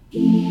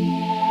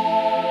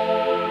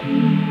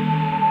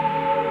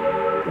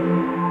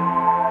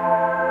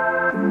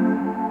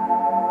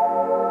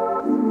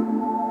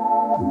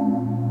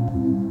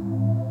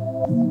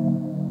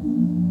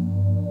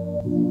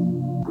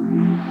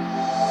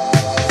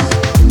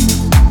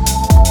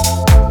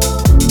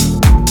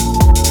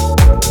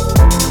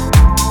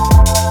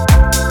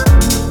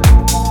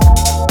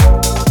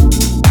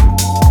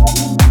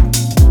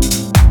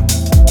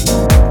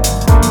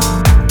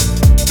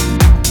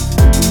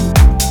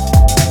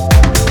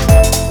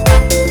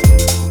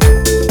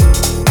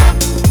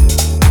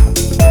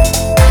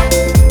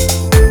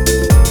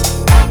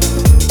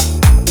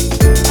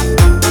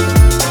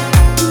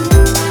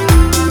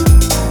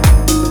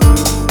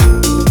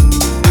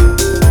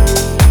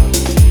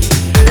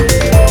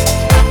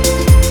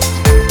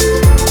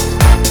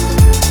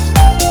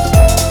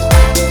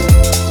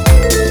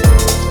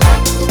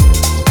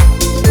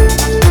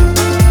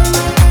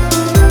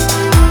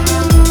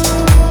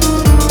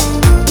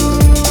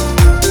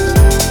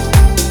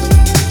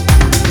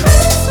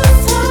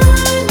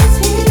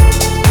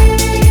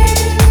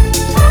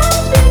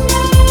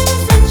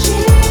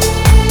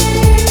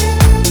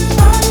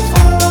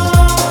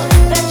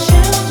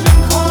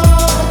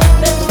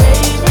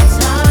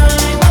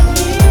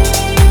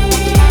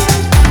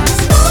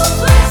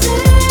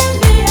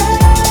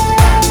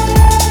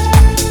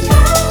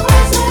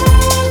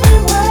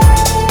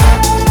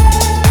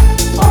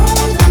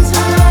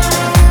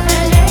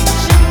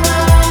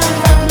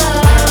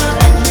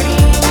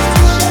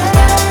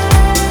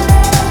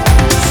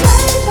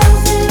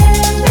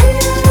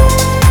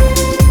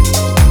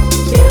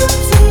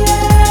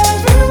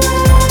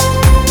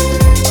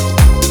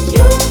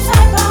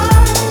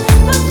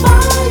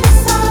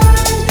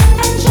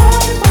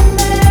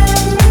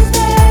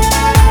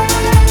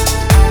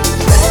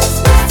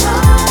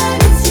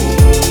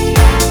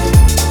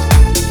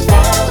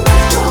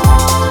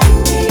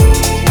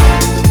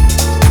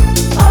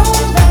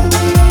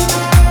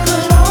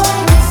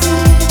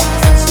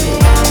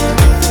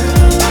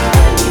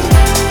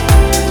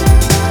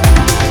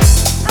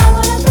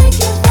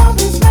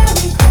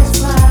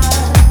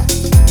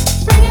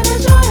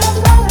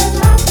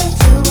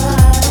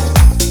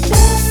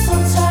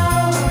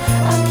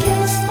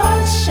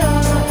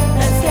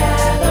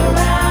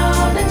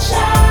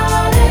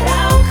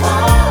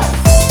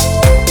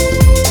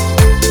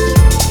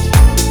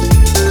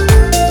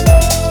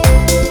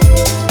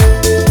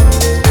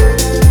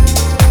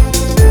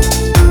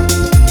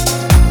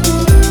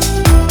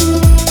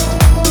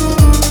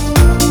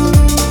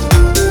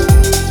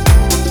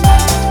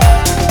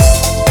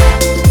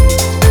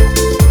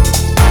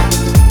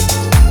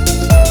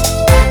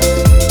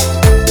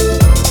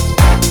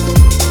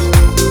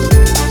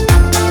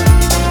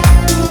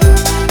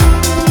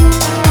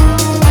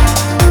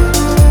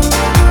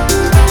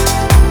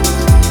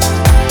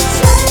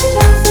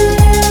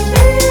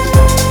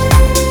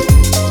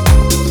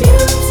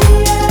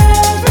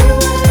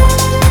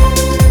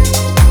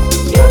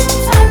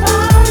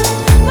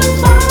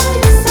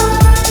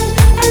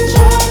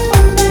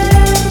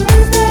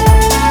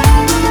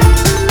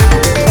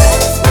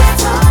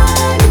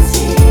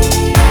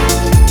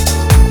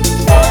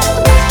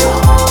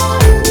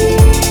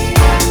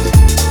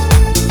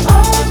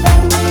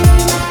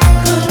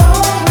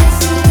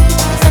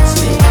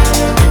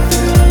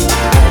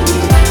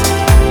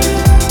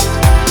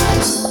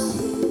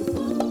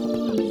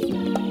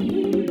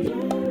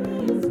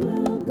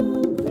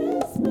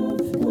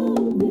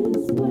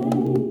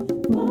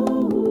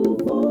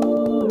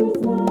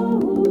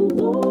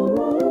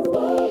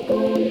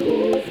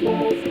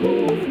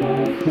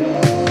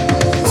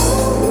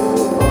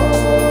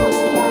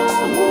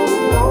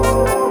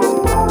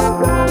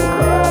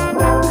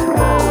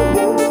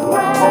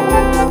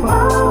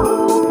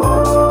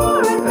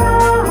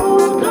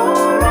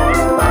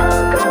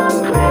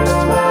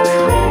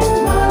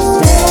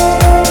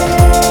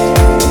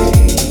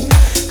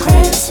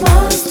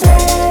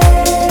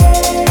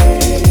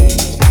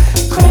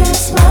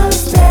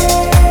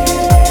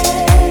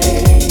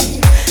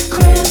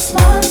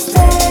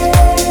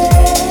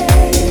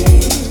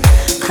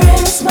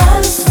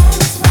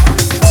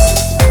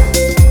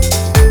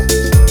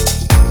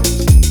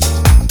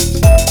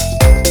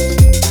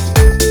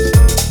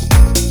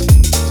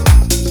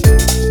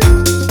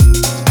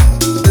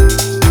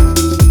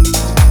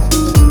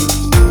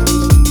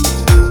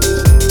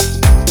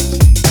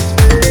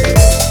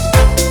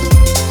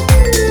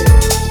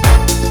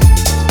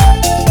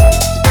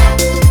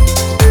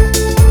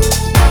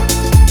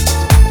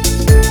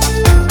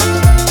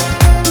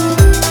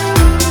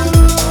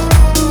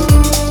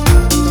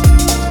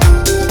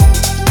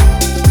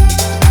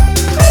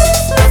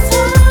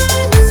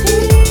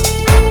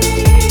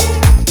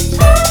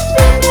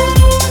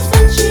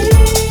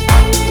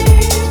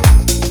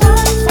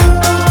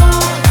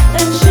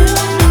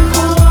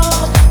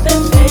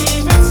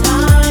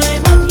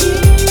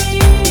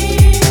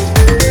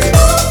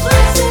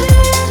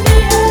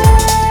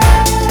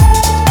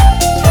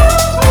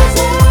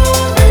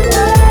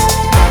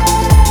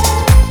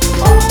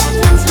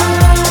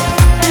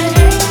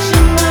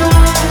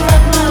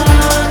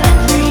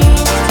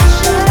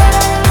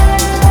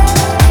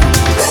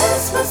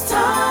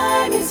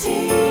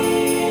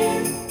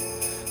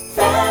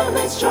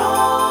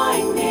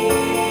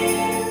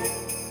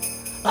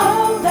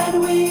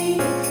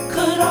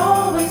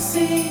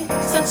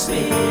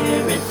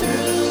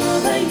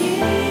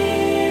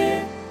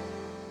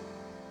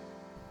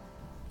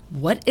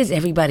 What is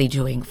everybody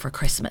doing for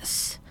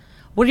Christmas?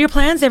 What are your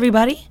plans,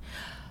 everybody?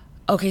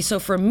 Okay, so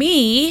for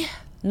me,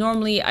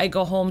 normally I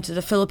go home to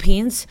the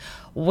Philippines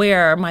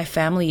where my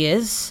family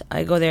is.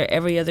 I go there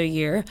every other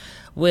year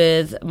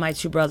with my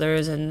two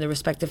brothers and their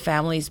respective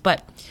families.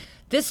 But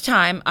this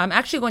time, I'm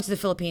actually going to the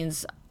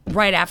Philippines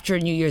right after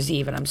New Year's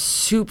Eve, and I'm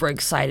super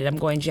excited. I'm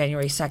going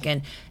January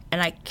 2nd,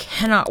 and I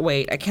cannot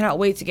wait. I cannot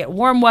wait to get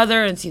warm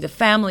weather and see the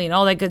family and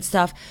all that good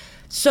stuff.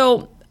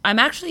 So I'm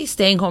actually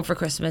staying home for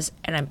Christmas,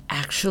 and I'm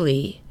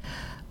actually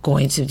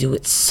going to do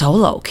it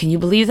solo. Can you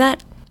believe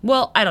that?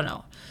 Well, I don't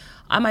know.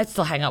 I might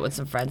still hang out with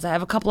some friends. I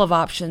have a couple of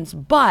options,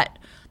 but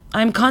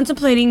I'm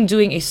contemplating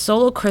doing a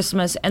solo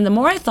Christmas, and the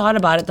more I thought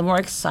about it, the more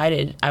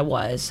excited I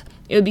was.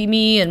 It would be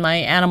me and my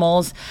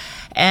animals,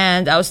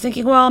 and I was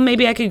thinking, well,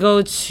 maybe I could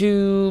go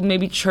to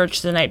maybe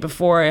church the night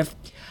before if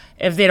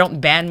they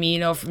don't ban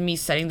me, from me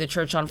setting the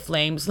church on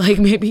flames. Like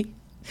maybe,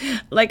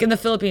 like in the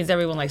Philippines,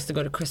 everyone likes to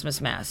go to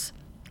Christmas Mass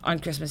on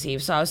Christmas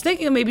Eve. So I was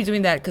thinking of maybe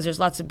doing that because there's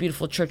lots of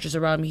beautiful churches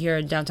around me here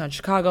in downtown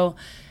Chicago.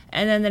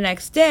 And then the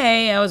next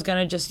day, I was going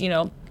to just,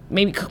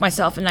 maybe cook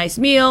myself a nice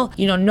meal,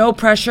 no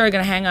pressure,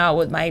 going to hang out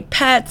with my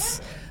pets,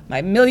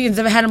 my millions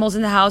of animals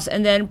in the house,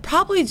 and then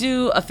probably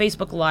do a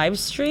Facebook live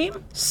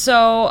stream.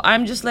 So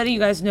I'm just letting you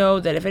guys know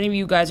that if any of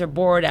you guys are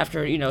bored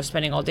after,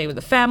 spending all day with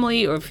the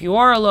family, or if you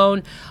are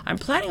alone, I'm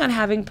planning on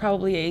having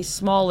probably a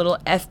small little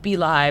FB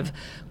Live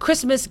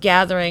Christmas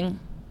gathering.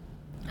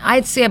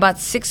 I'd say about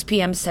 6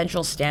 p.m.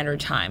 Central Standard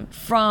Time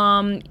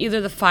from either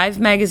the 5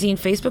 Magazine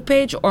Facebook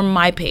page or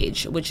my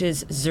page, which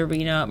is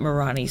Zarina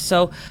Marani.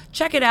 So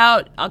check it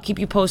out. I'll keep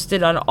you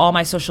posted on all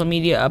my social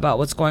media about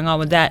what's going on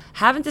with that.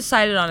 Haven't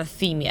decided on a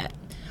theme yet.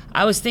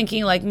 I was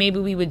thinking like maybe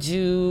we would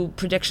do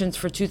predictions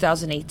for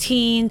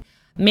 2018.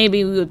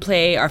 Maybe we would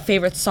play our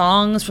favorite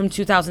songs from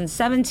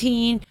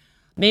 2017.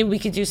 Maybe we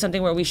could do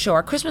something where we show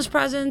our Christmas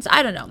presents.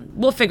 I don't know.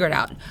 We'll figure it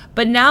out.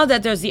 But now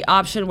that there's the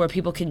option where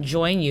people can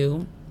join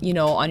you,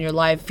 on your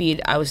live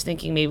feed, I was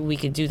thinking maybe we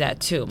could do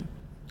that too.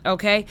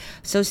 Okay?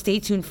 So stay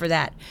tuned for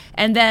that.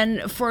 And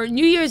then for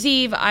New Year's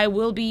Eve, I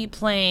will be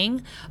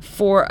playing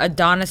for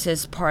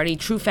Adonis's party,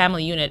 True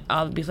Family Unit.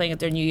 I'll be playing at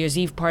their New Year's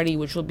Eve party,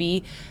 which will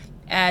be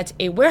at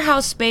a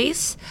warehouse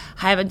space.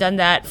 I haven't done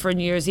that for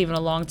New Year's Eve in a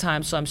long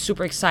time, so I'm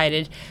super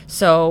excited.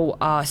 So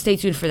stay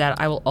tuned for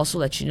that. I will also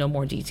let you know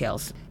more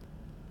details.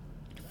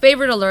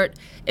 Favorite alert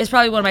is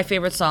probably one of my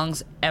favorite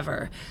songs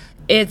ever.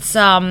 It's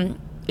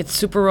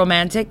super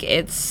romantic.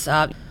 It's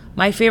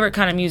my favorite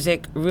kind of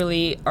music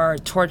really are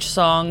torch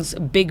songs,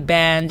 big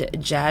band,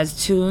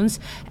 jazz tunes,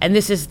 and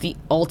this is the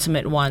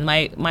ultimate one.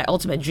 My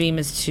ultimate dream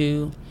is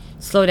to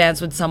slow dance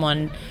with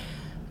someone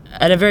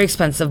at a very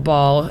expensive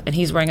ball, and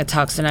he's wearing a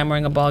tux and I'm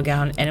wearing a ball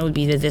gown, and it would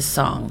be to this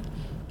song.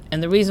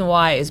 And the reason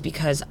why is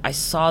because I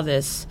saw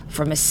this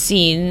from a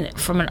scene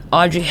from an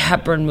Audrey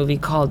Hepburn movie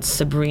called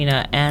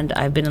Sabrina, and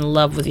I've been in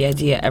love with the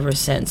idea ever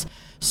since.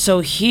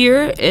 So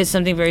here is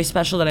something very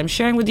special that I'm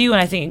sharing with you,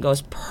 and I think it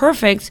goes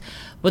perfect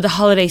with the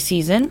holiday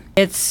season.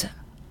 It's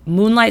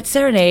Moonlight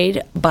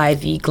Serenade by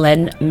the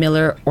Glenn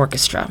Miller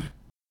Orchestra.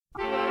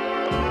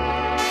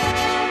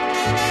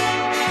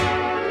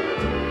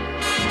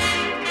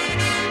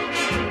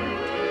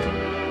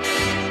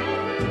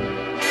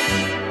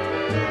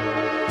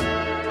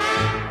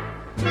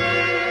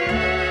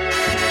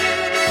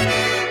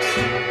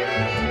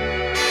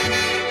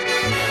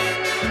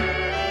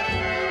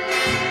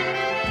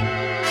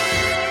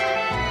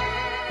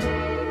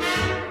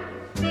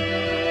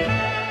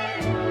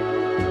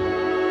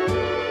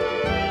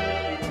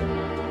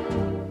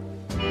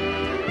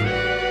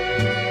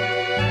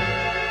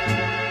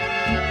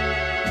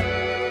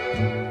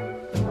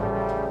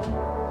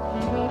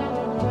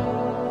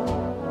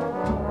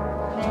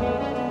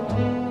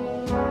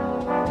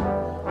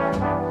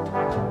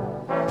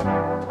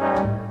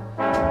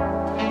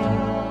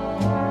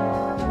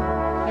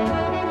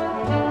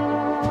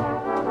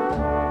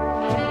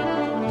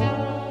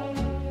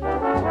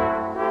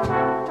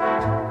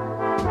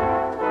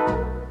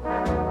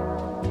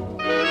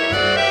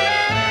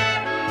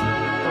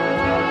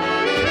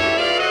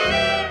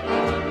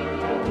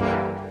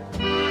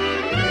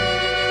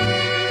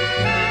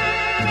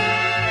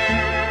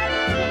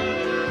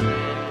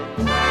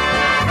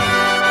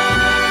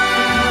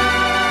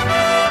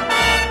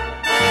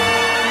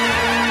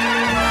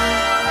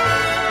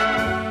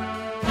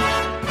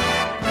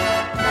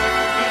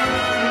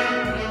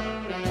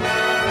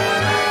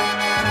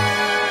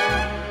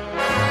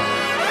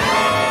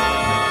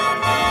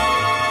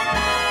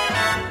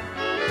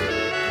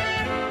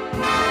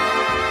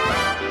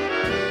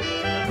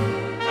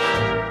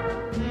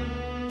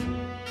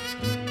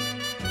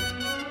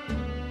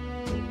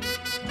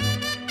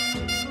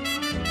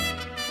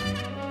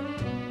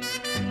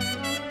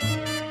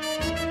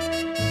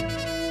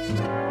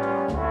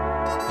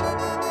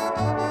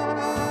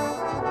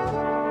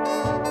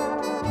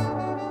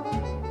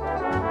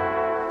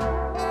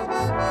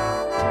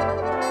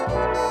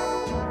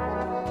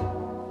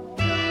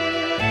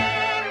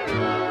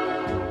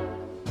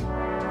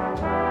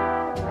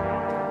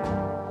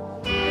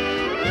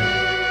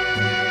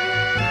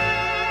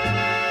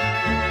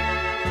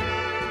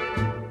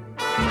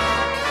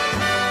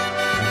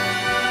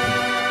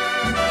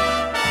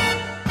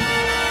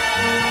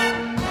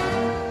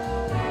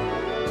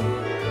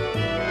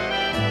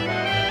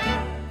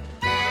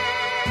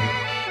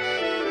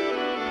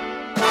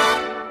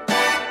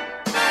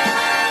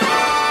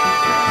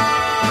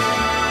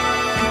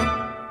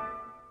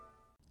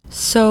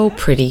 So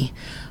pretty.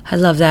 I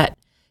love that.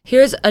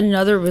 Here's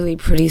another really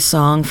pretty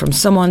song from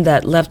someone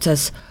that left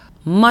us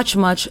much,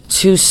 much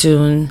too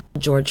soon,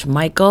 George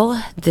Michael.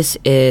 This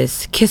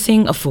is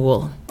Kissing a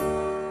Fool.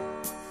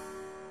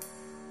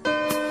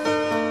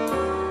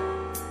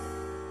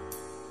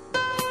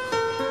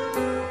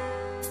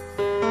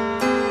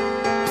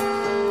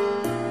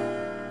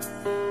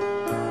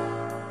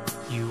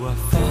 You are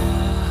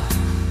far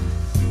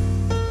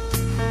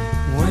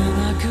when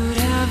I could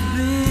have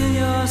been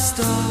your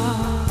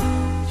star.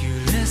 You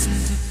listen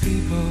to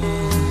people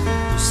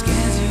who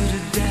scares you to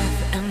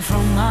death, and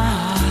from my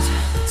heart,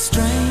 it's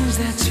strange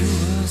that you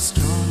were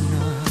strong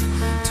enough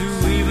to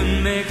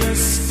even make a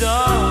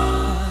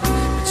start.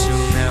 But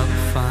you'll never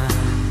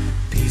find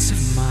peace of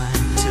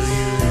mind till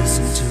you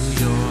listen to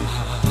your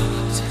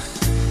heart.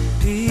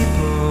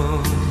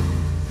 People,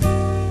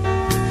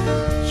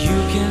 you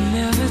can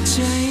never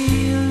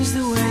change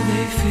the way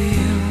they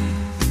feel.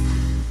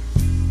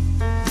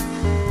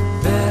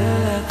 Better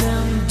let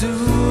them do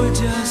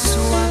just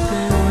what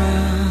they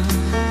will,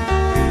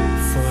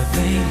 for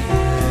they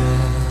will.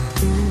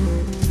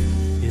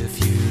 If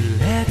you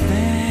let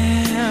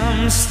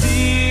them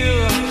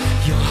steal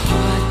your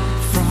heart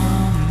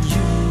from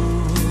you,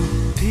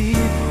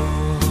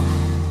 people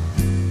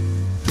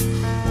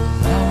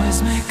will always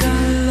make a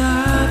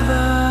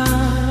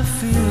lover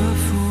feel a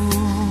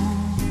fool.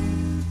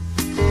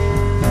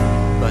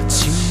 But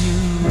you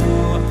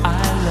knew I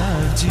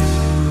loved you.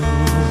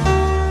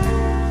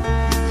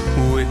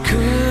 We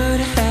could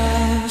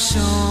have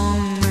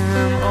shown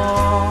them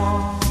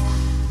all.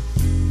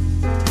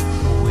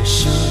 We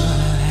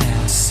should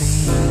have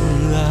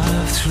seen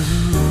love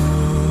through.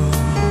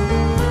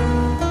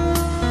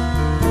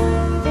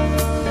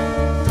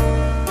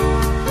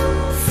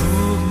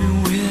 Fooled me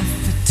with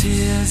the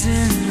tears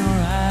in your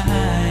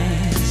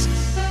eyes,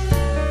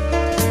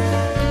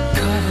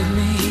 covered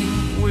me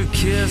with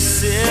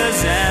kisses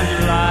and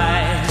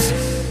lies.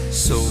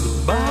 So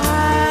goodbye,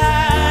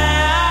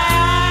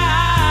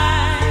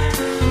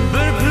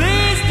 but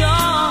please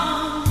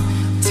don't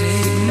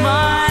take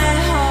my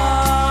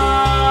heart.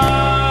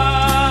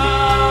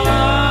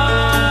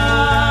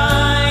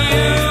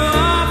 You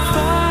are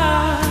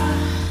far.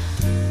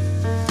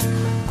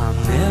 I'm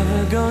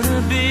never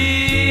gonna be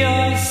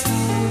your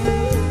son.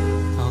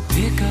 I'll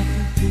pick up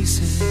the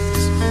pieces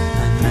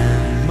and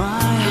mend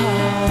my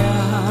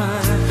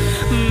heart.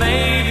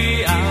 Maybe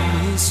I'll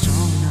be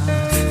strong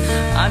enough.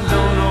 I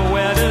don't know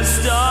where to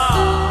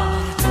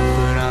start,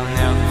 but I'll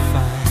never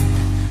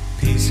find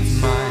peace of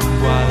mind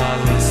while I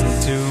listen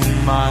to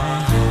my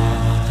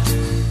heart.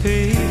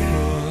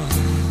 People,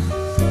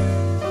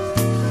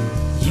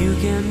 you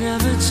can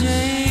never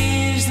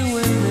change the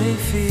way they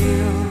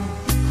feel.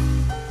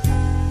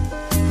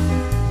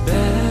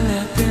 Better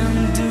let them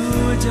do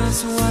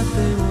just what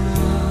they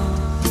will,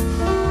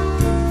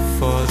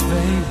 for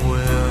they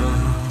will.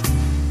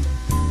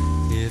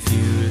 If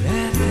you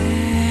let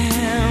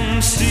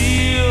them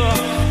steal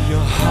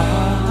your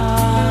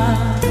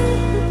heart,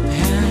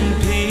 and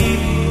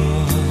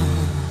people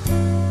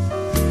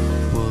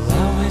will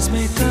always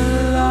make a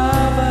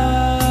lover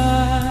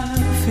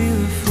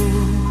feel a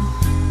fool.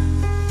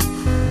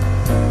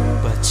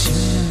 But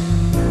you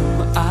knew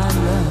I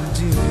loved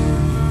you.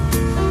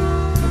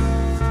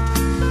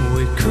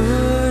 We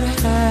could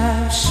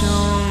have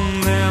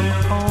shown them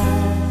all.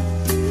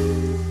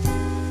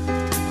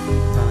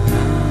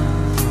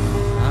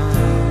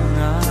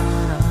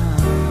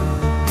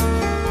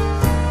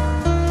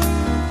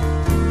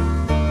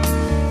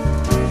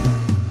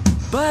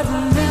 But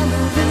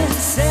remember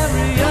this,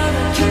 every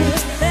other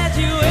kiss that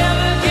you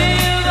ever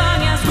give, I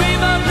can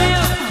scream a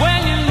bill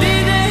when you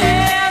need the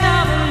hand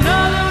of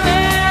another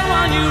man.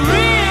 When you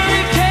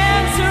really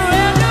can't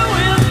surrender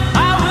with,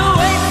 I will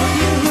wait for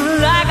you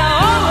like I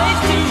always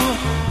do.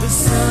 There's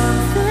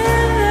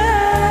something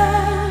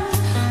there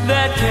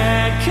that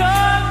can't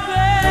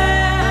compare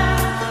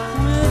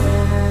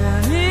with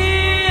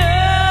any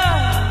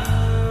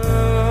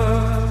other.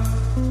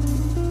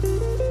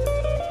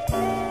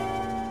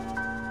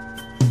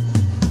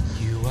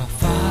 You are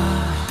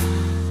far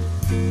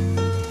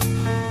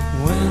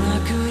when I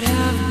could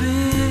have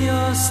been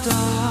your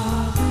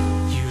star.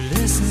 You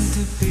listen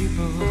to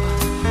people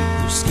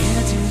who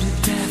scared you to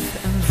death,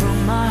 and from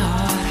my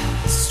heart,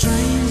 it's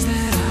strange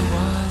that I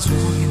was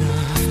wrong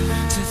enough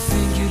to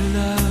think you'd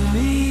love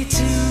me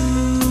too.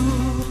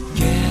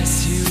 Guess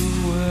you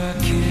were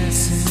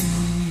kissing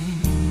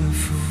a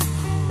fool.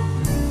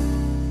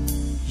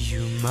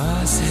 You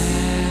must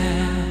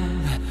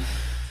have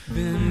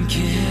been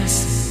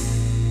kissing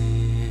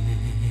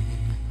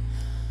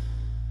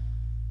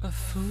a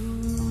fool.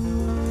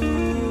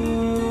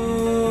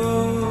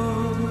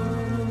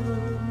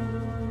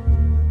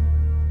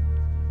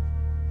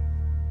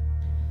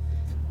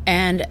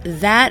 And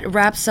that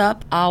wraps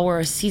up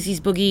our CC's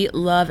Boogie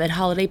Love and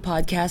Holiday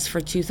podcast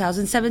for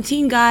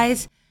 2017,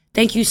 guys.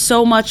 Thank you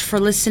so much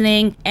for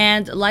listening.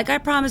 And like I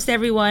promised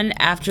everyone,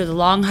 after the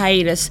long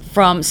hiatus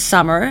from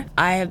summer,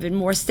 I have been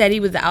more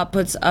steady with the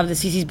outputs of the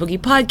CC's Boogie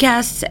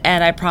podcasts.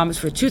 And I promise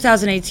for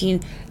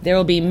 2018, there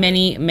will be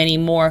many, many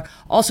more.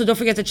 Also, don't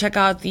forget to check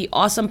out the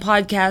awesome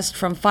podcast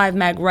from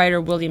 5mag writer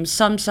William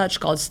Sumsuch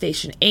called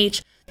Station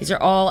H. These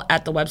are all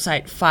at the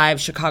website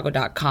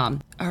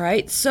 5chicago.com. All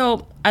right,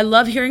 so I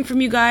love hearing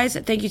from you guys.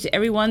 Thank you to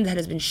everyone that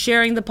has been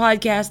sharing the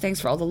podcast. Thanks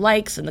for all the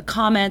likes and the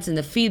comments and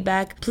the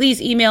feedback. Please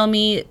email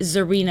me,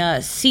 Zarina,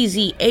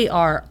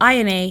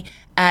 CZARINA,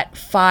 at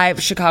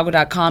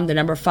 5chicago.com, the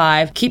number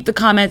 5. Keep the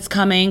comments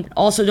coming.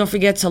 Also, don't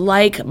forget to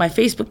like my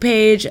Facebook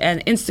page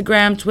and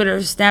Instagram, Twitter,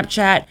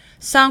 Snapchat,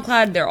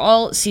 SoundCloud. They're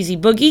all CZ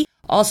Boogie.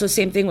 Also,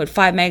 same thing with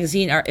 5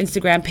 Magazine. Our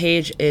Instagram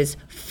page is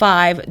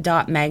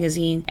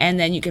 5.magazine. And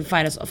then you can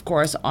find us, of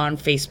course, on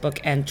Facebook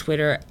and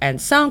Twitter and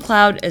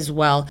SoundCloud as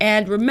well.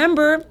 And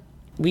remember,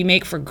 we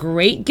make for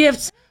great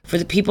gifts for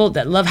the people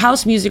that love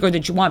house music or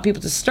that you want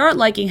people to start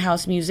liking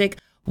house music.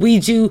 We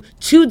do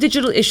 2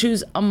 digital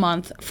issues a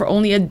month for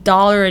only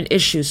 $1 an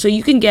issue. So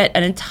you can get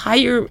an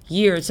entire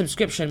year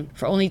subscription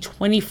for only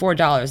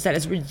 $24. That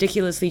is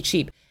ridiculously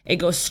cheap. It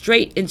goes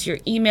straight into your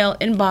email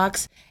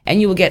inbox,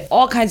 and you will get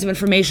all kinds of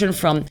information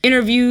from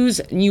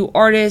interviews, new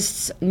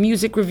artists,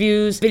 music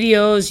reviews,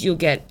 videos. You'll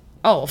get,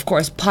 of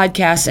course,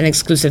 podcasts and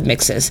exclusive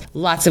mixes.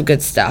 Lots of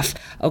good stuff.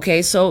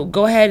 Okay, so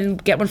go ahead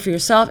and get one for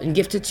yourself and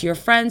gift it to your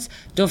friends.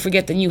 Don't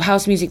forget the new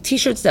house music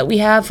t-shirts that we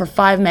have for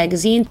 5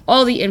 Magazine.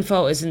 All the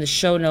info is in the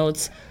show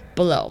notes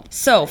below.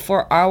 So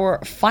for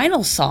our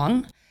final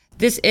song,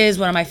 this is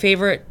one of my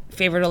favorite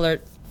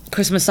alert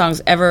Christmas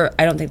songs ever.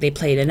 I don't think they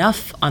played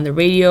enough on the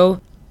radio.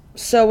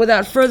 So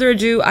without further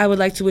ado, I would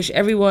like to wish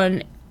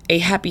everyone a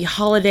happy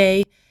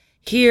holiday.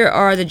 Here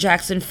are the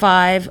Jackson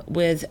 5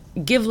 with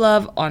Give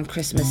Love on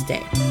Christmas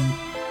Day.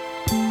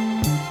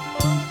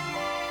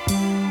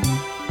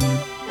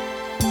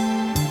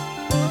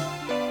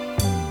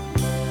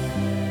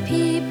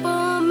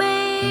 People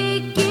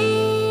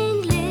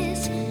making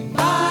lists,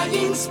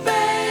 buying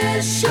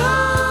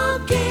special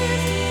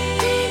gifts,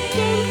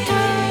 taking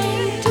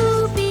time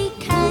to be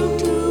kind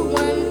to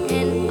one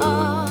and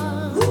all.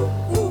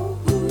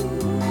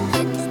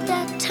 It's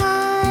that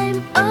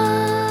time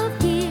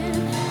of year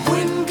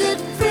when good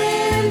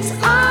friends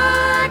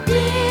are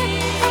dear,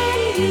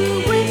 and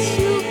you wish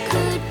you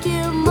could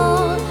give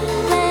more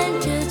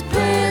than just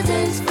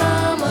presents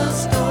from a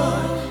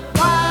store.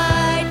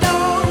 Why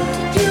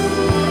don't you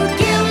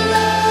give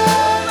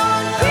love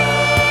on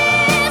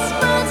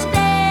Christmas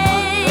Day?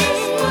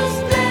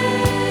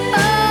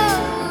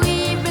 Oh,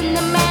 even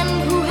the man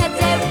who has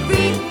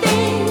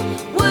everything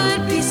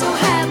would be so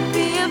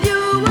happy if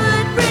you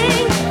would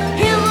bring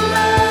him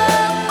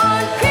love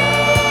on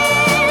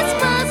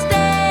Christmas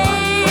Day.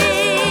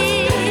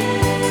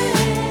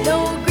 No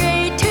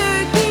greater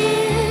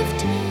gift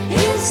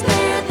is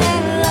there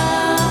than love.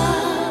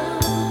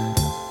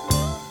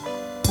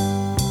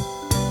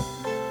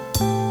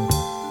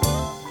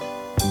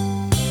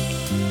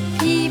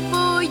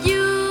 People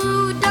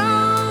you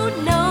don't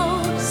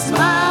know,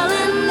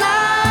 smiling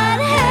not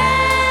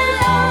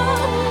hello.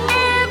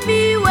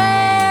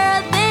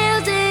 Everywhere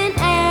there's an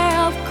air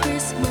of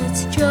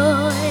Christmas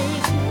joy.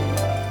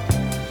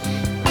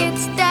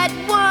 It's that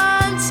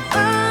once a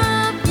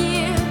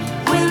year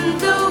when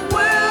the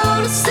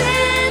world sings.